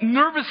involves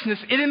nervousness.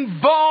 It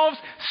involves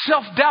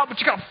self-doubt. But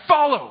you got to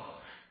follow.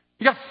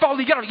 You got to follow.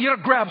 You got to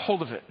grab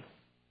hold of it.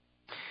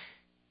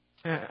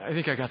 I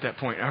think I got that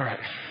point. All right.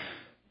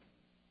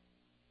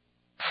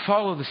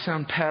 Follow the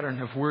sound pattern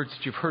of words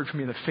that you've heard from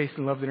me in the faith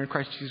and love that are in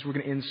Christ Jesus. We're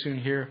going to end soon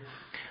here.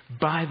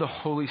 By the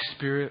Holy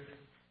Spirit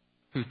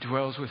who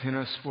dwells within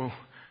us,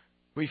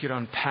 we could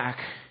unpack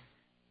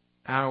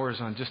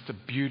hours on just the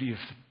beauty of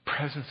the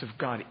presence of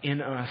God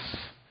in us.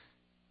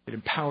 It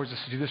empowers us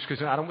to do this because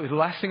the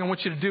last thing I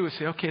want you to do is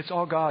say, okay, it's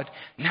all God.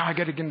 Now I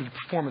got to get into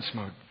performance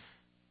mode.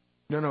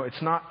 No,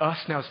 it's not us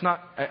now. It's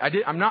not.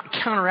 I'm not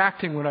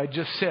counteracting what I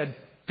just said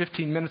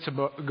 15 minutes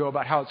ago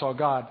about how it's all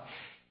God.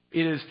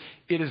 It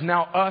is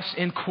now us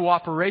in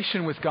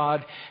cooperation with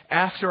God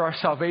after our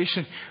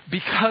salvation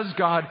because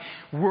God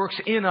works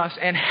in us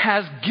and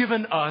has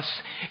given us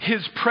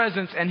His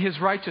presence and His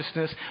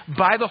righteousness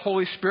by the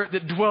Holy Spirit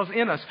that dwells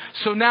in us.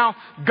 So now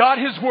God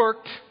has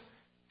worked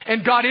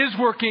and God is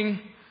working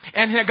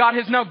and God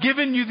has now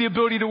given you the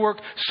ability to work.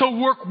 So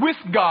work with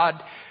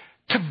God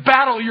to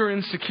battle your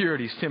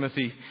insecurities,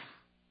 Timothy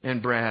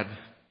and Brad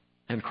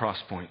and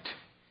Crosspoint.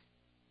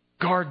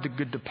 Guard the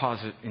good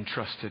deposit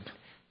entrusted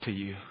to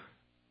you.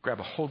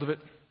 Grab a hold of it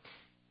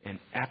and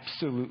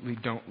absolutely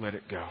don't let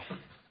it go.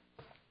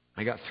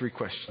 I got 3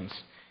 questions.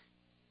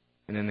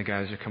 And then the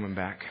guys are coming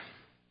back.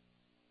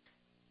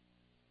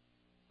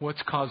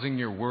 What's causing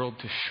your world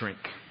to shrink?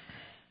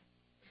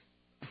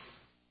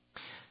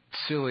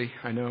 Silly,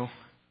 I know.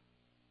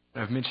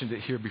 I've mentioned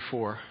it here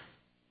before.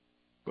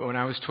 But when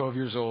I was 12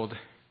 years old,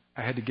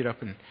 I had to get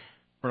up in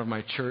front of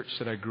my church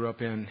that I grew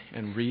up in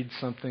and read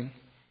something.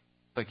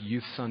 Like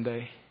Youth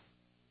Sunday.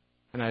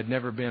 And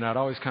I'd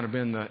always kind of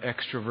been the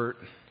extrovert,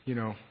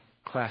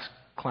 class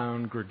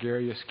clown,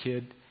 gregarious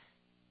kid.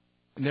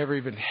 Never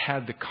even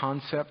had the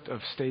concept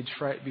of stage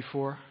fright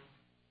before.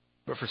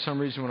 But for some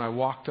reason, when I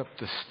walked up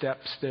the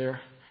steps there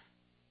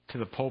to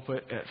the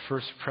pulpit at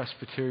First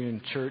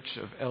Presbyterian Church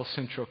of El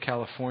Centro,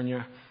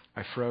 California,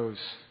 I froze.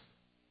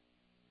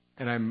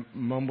 And I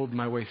mumbled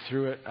my way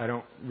through it. I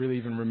don't really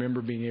even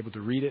remember being able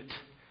to read it.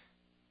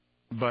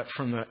 But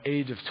from the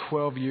age of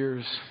 12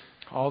 years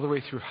all the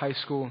way through high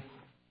school,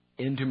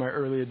 into my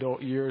early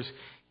adult years,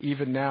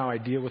 even now I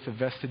deal with the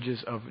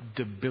vestiges of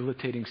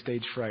debilitating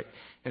stage fright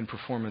and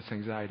performance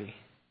anxiety.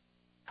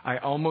 I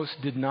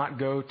almost did not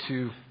go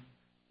to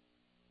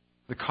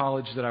the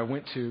college that I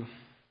went to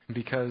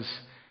because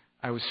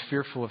I was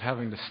fearful of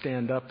having to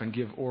stand up and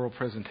give oral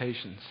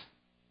presentations.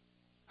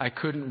 I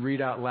couldn't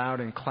read out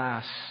loud in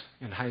class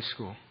in high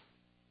school.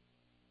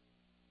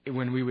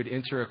 When we would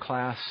enter a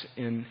class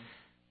in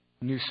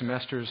new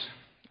semesters,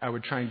 I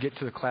would try and get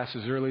to the class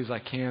as early as I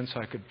can so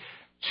I could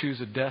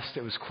choose a desk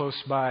that was close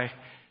by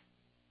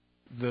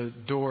the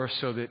door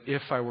so that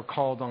if I were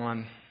called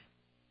on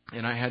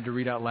and I had to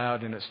read out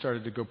loud and it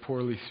started to go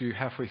poorly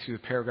halfway through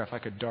the paragraph, I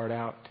could dart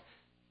out.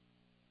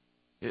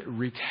 It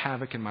wreaked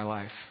havoc in my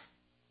life.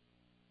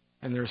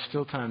 And there are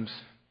still times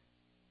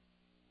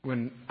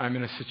when I'm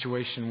in a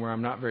situation where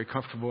I'm not very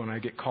comfortable and I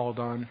get called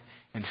on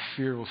and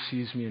fear will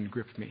seize me and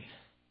grip me.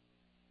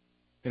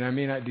 And I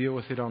may not deal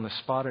with it on the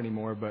spot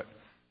anymore, but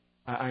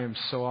I am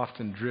so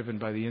often driven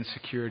by the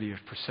insecurity of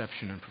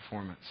perception and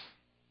performance.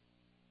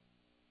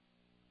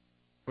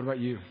 What about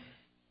you?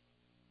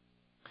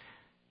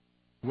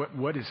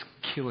 What is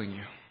killing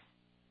you?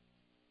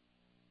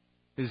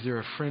 Is there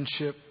a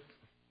friendship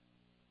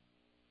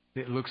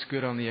that looks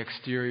good on the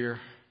exterior,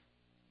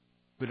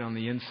 but on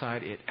the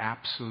inside it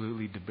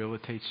absolutely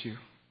debilitates you?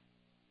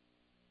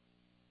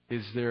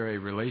 Is there a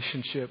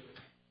relationship,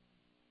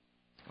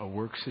 a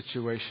work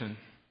situation,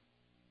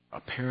 a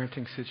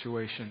parenting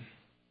situation,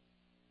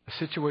 a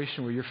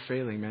situation where you're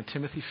failing? Man,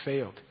 Timothy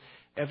failed.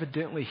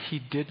 Evidently, he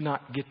did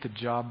not get the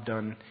job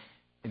done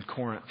in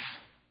Corinth.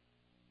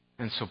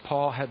 And so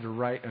Paul had to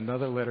write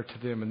another letter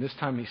to them, and this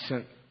time he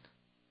sent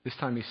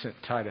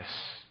Titus.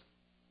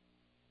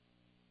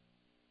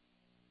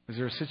 Is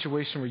there a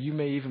situation where you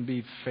may even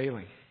be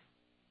failing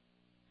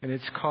and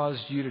it's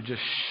caused you to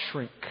just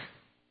shrink?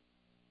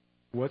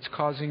 What's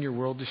causing your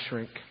world to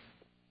shrink?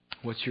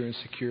 What's your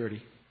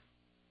insecurity?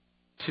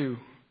 2,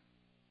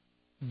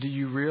 do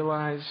you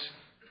realize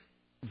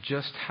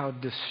just how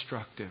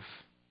destructive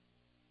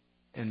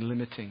and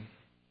limiting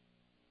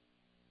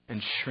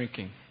and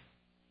shrinking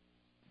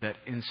that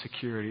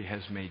insecurity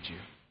has made you?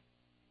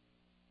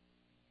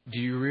 Do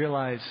you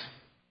realize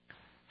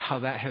how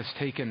that has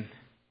taken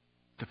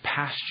the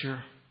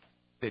pasture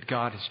that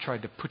God has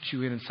tried to put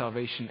you in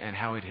salvation and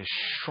how it has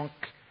shrunk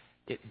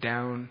it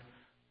down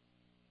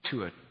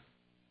to a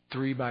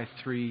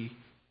 3x3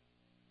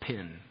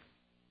 pin?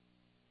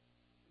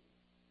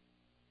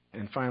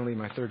 And finally,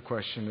 my third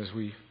question as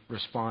we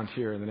respond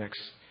here in the next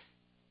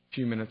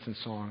few minutes in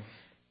song.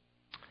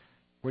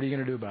 What are you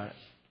going to do about it?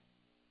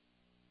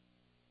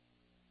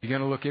 You're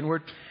going to look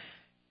inward?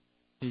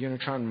 You're going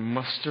to try and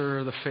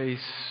muster the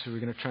face? Are we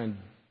going to try and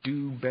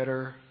do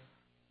better?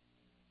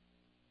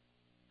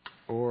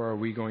 Or are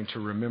we going to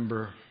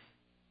remember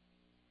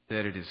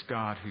that it is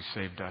God who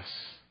saved us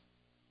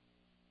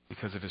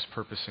because of His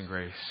purpose and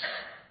grace?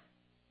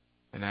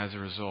 And as a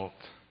result,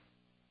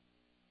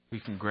 we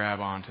can grab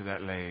onto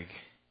that leg,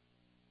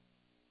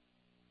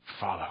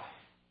 follow,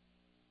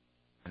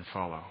 and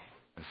follow,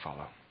 and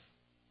follow.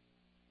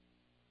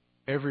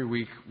 Every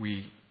week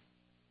we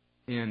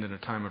end in a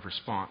time of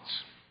response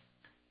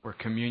where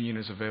communion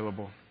is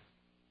available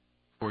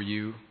for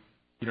you.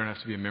 You don't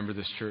have to be a member of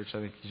this church. I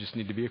think you just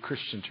need to be a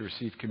Christian to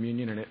receive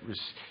communion, and it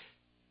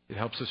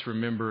helps us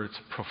remember. It's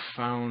a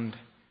profound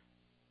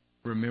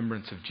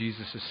remembrance of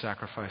Jesus'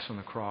 sacrifice on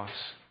the cross.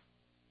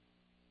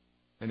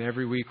 And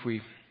every week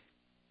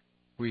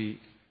we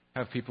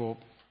have people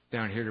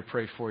down here to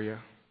pray for you.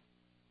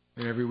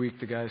 And every week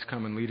the guys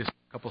come and lead us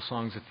a couple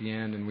songs at the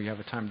end, and we have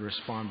a time to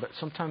respond. But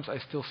sometimes I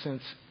still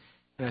sense,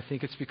 and I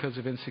think it's because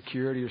of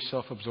insecurity or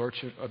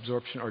self-absorption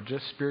or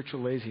just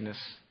spiritual laziness,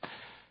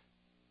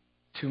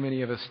 too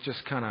many of us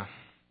just kind of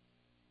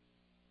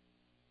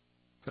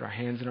put our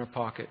hands in our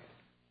pocket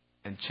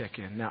and check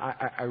in. Now,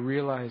 I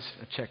realize,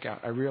 check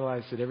out. I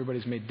realize that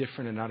everybody's made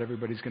different and not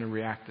everybody's going to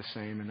react the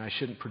same, and I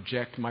shouldn't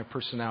project my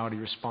personality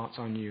response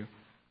on you.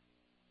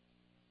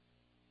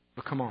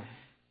 But come on.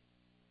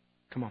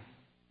 Come on.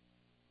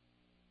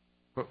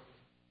 But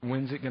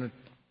when's it going to,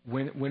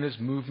 when is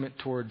movement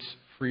towards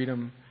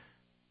freedom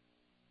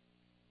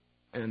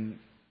and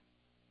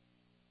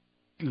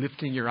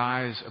lifting your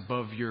eyes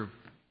above your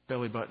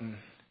belly button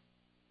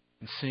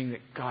and seeing that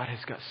God has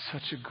got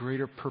such a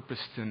greater purpose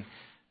than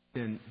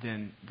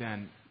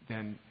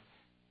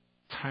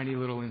tiny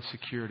little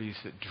insecurities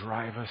that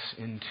drive us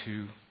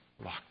into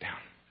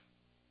lockdown?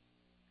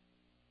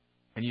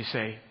 And you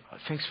say,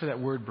 thanks for that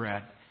word,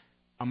 Brad.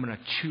 I'm going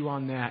to chew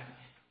on that,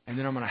 and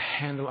then I'm going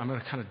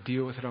to kind of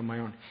deal with it on my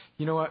own.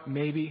 You know what?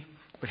 Maybe,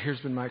 but here's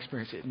been my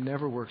experience. It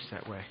never works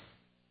that way.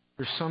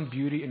 There's some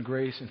beauty and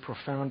grace and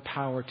profound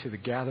power to the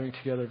gathering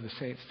together of the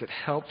saints that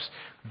helps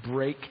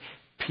break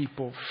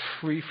people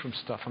free from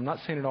stuff. I'm not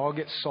saying it all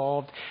gets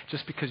solved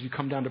just because you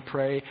come down to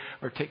pray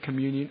or take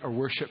communion or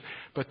worship,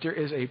 but there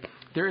is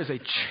a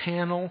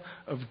channel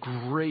of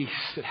grace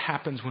that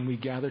happens when we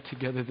gather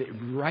together that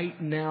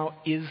right now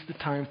is the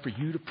time for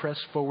you to press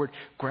forward,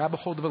 grab a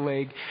hold of a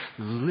leg,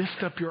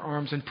 lift up your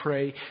arms and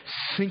pray,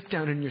 sink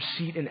down in your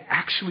seat and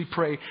actually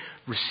pray,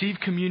 receive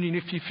communion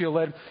if you feel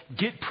led,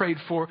 get prayed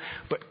for,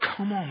 but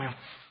come on, man,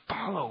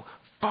 follow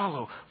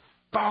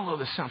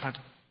the sound.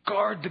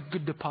 Guard the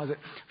good deposit.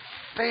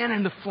 Fan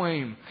into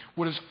flame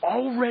what is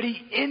already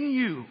in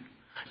you.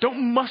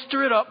 Don't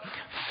muster it up.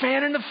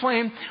 Fan into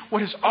flame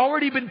what has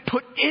already been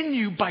put in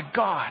you by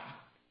God.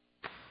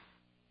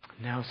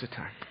 Now's the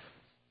time.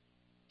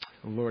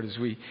 Lord, as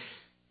we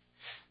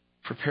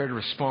prepare to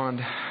respond,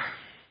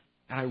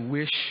 and I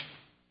wish,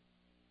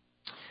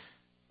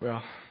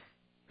 God,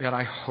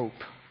 I hope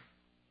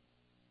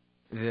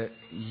that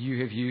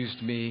you have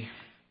used me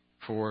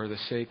for the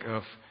sake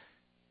of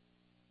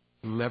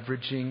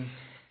leveraging,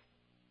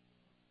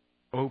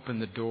 open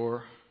the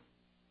door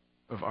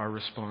of our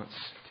response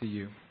to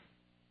you.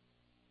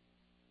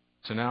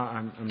 So now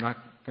I'm not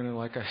going to,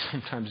 like I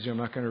sometimes do, I'm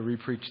not going to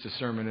re-preach the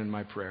sermon in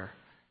my prayer.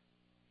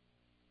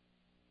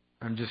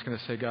 I'm just going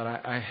to say, God,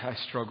 I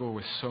struggle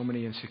with so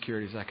many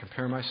insecurities. I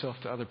compare myself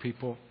to other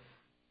people.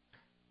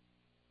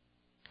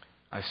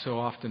 I so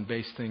often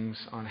base things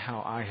on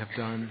how I have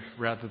done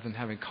rather than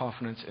having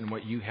confidence in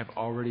what you have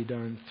already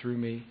done through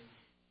me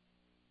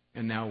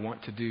and now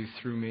want to do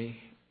through me.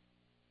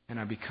 And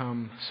I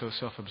become so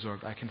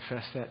self-absorbed. I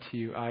confess that to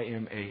you. I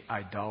am an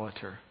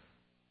idolater.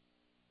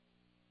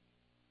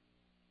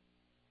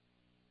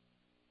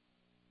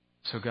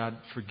 So God,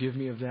 forgive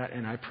me of that,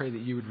 and I pray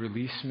that you would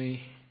release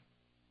me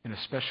in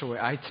a special way.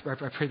 I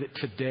pray that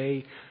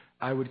today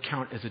I would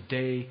count as a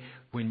day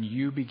when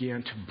you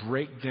began to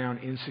break down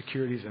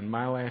insecurities in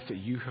my life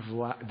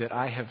that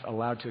I have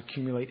allowed to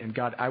accumulate. And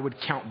God, I would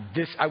count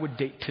this, I would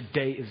date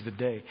today as the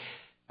day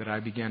that I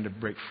began to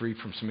break free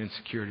from some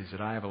insecurities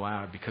that I have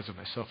allowed because of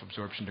my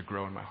self-absorption to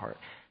grow in my heart.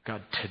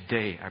 God,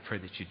 today I pray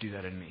that you do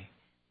that in me.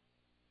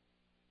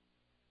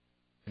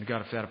 And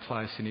God, if that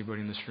applies to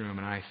anybody in this room,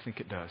 and I think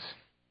it does,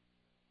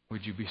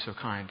 would you be so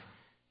kind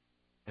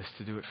as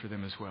to do it for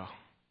them as well?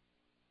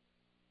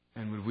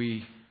 And would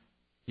we,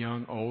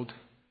 young, old,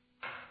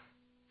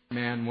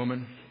 man,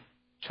 woman,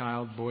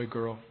 child, boy,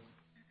 girl,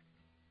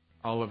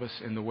 all of us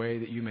in the way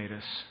that you made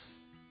us,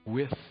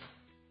 with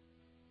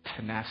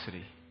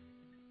tenacity,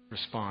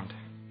 respond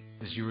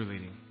as you are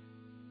leading?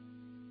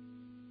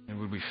 And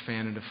would we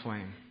fan into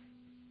flame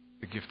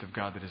the gift of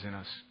God that is in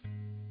us?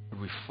 Would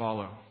we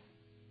follow?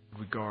 Would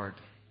we guard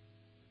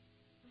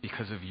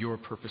because of your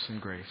purpose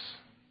and grace?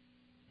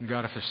 And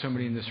God, if there's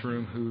somebody in this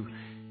room who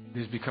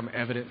it has become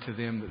evident to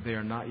them that they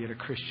are not yet a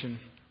Christian,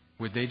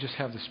 would they just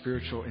have the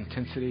spiritual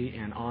intensity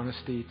and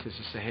honesty to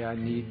just say, hey, I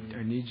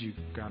need you,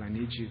 God, I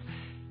need you.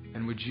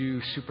 And would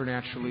you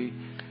supernaturally,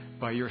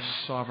 by your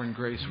sovereign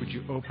grace, would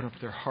you open up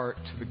their heart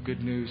to the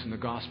good news and the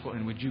gospel,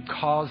 and would you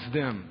cause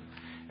them,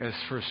 as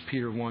 1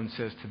 Peter 1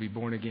 says, to be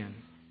born again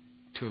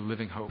to a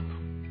living hope?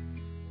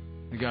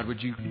 And God,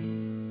 would you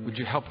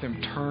help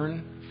them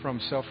turn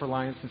from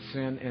self-reliance and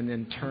sin and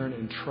then turn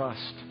and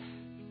trust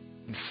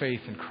and faith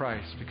in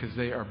Christ, because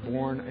they are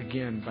born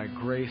again by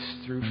grace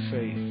through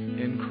faith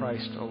in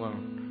Christ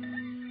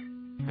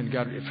alone. And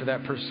God, for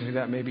that person who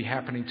that may be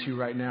happening to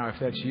right now, if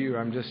that's you,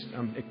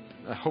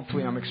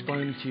 hopefully I'm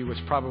explaining to you what's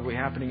probably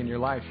happening in your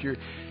life.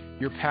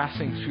 You're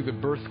passing through the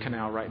birth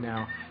canal right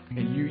now,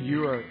 and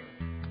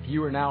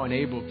you are now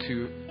enabled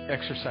to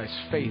exercise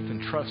faith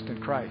and trust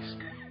in Christ,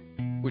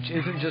 which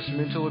isn't just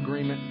mental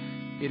agreement.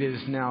 It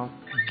is now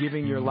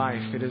giving your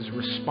life. It is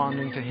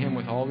responding to Him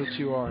with all that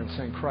you are and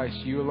saying, Christ,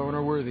 you alone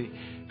are worthy.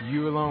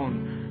 You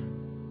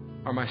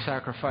alone are my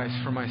sacrifice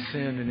for my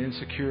sin and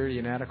insecurity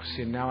and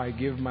inadequacy. And now I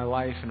give my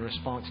life in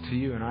response to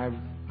you, and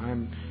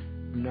I'm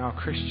now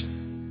a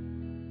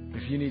Christian.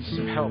 If you need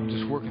some help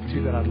just working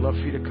through that, I'd love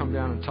for you to come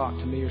down and talk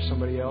to me or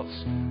somebody else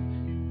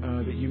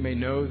that you may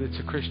know that's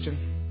a Christian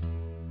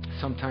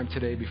sometime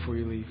today before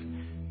you leave.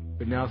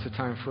 But now's the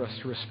time for us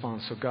to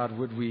respond. So God,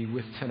 would we,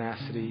 with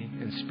tenacity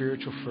and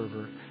spiritual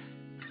fervor,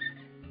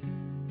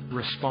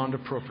 respond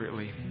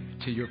appropriately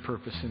to your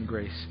purpose and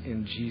grace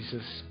in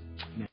Jesus' name.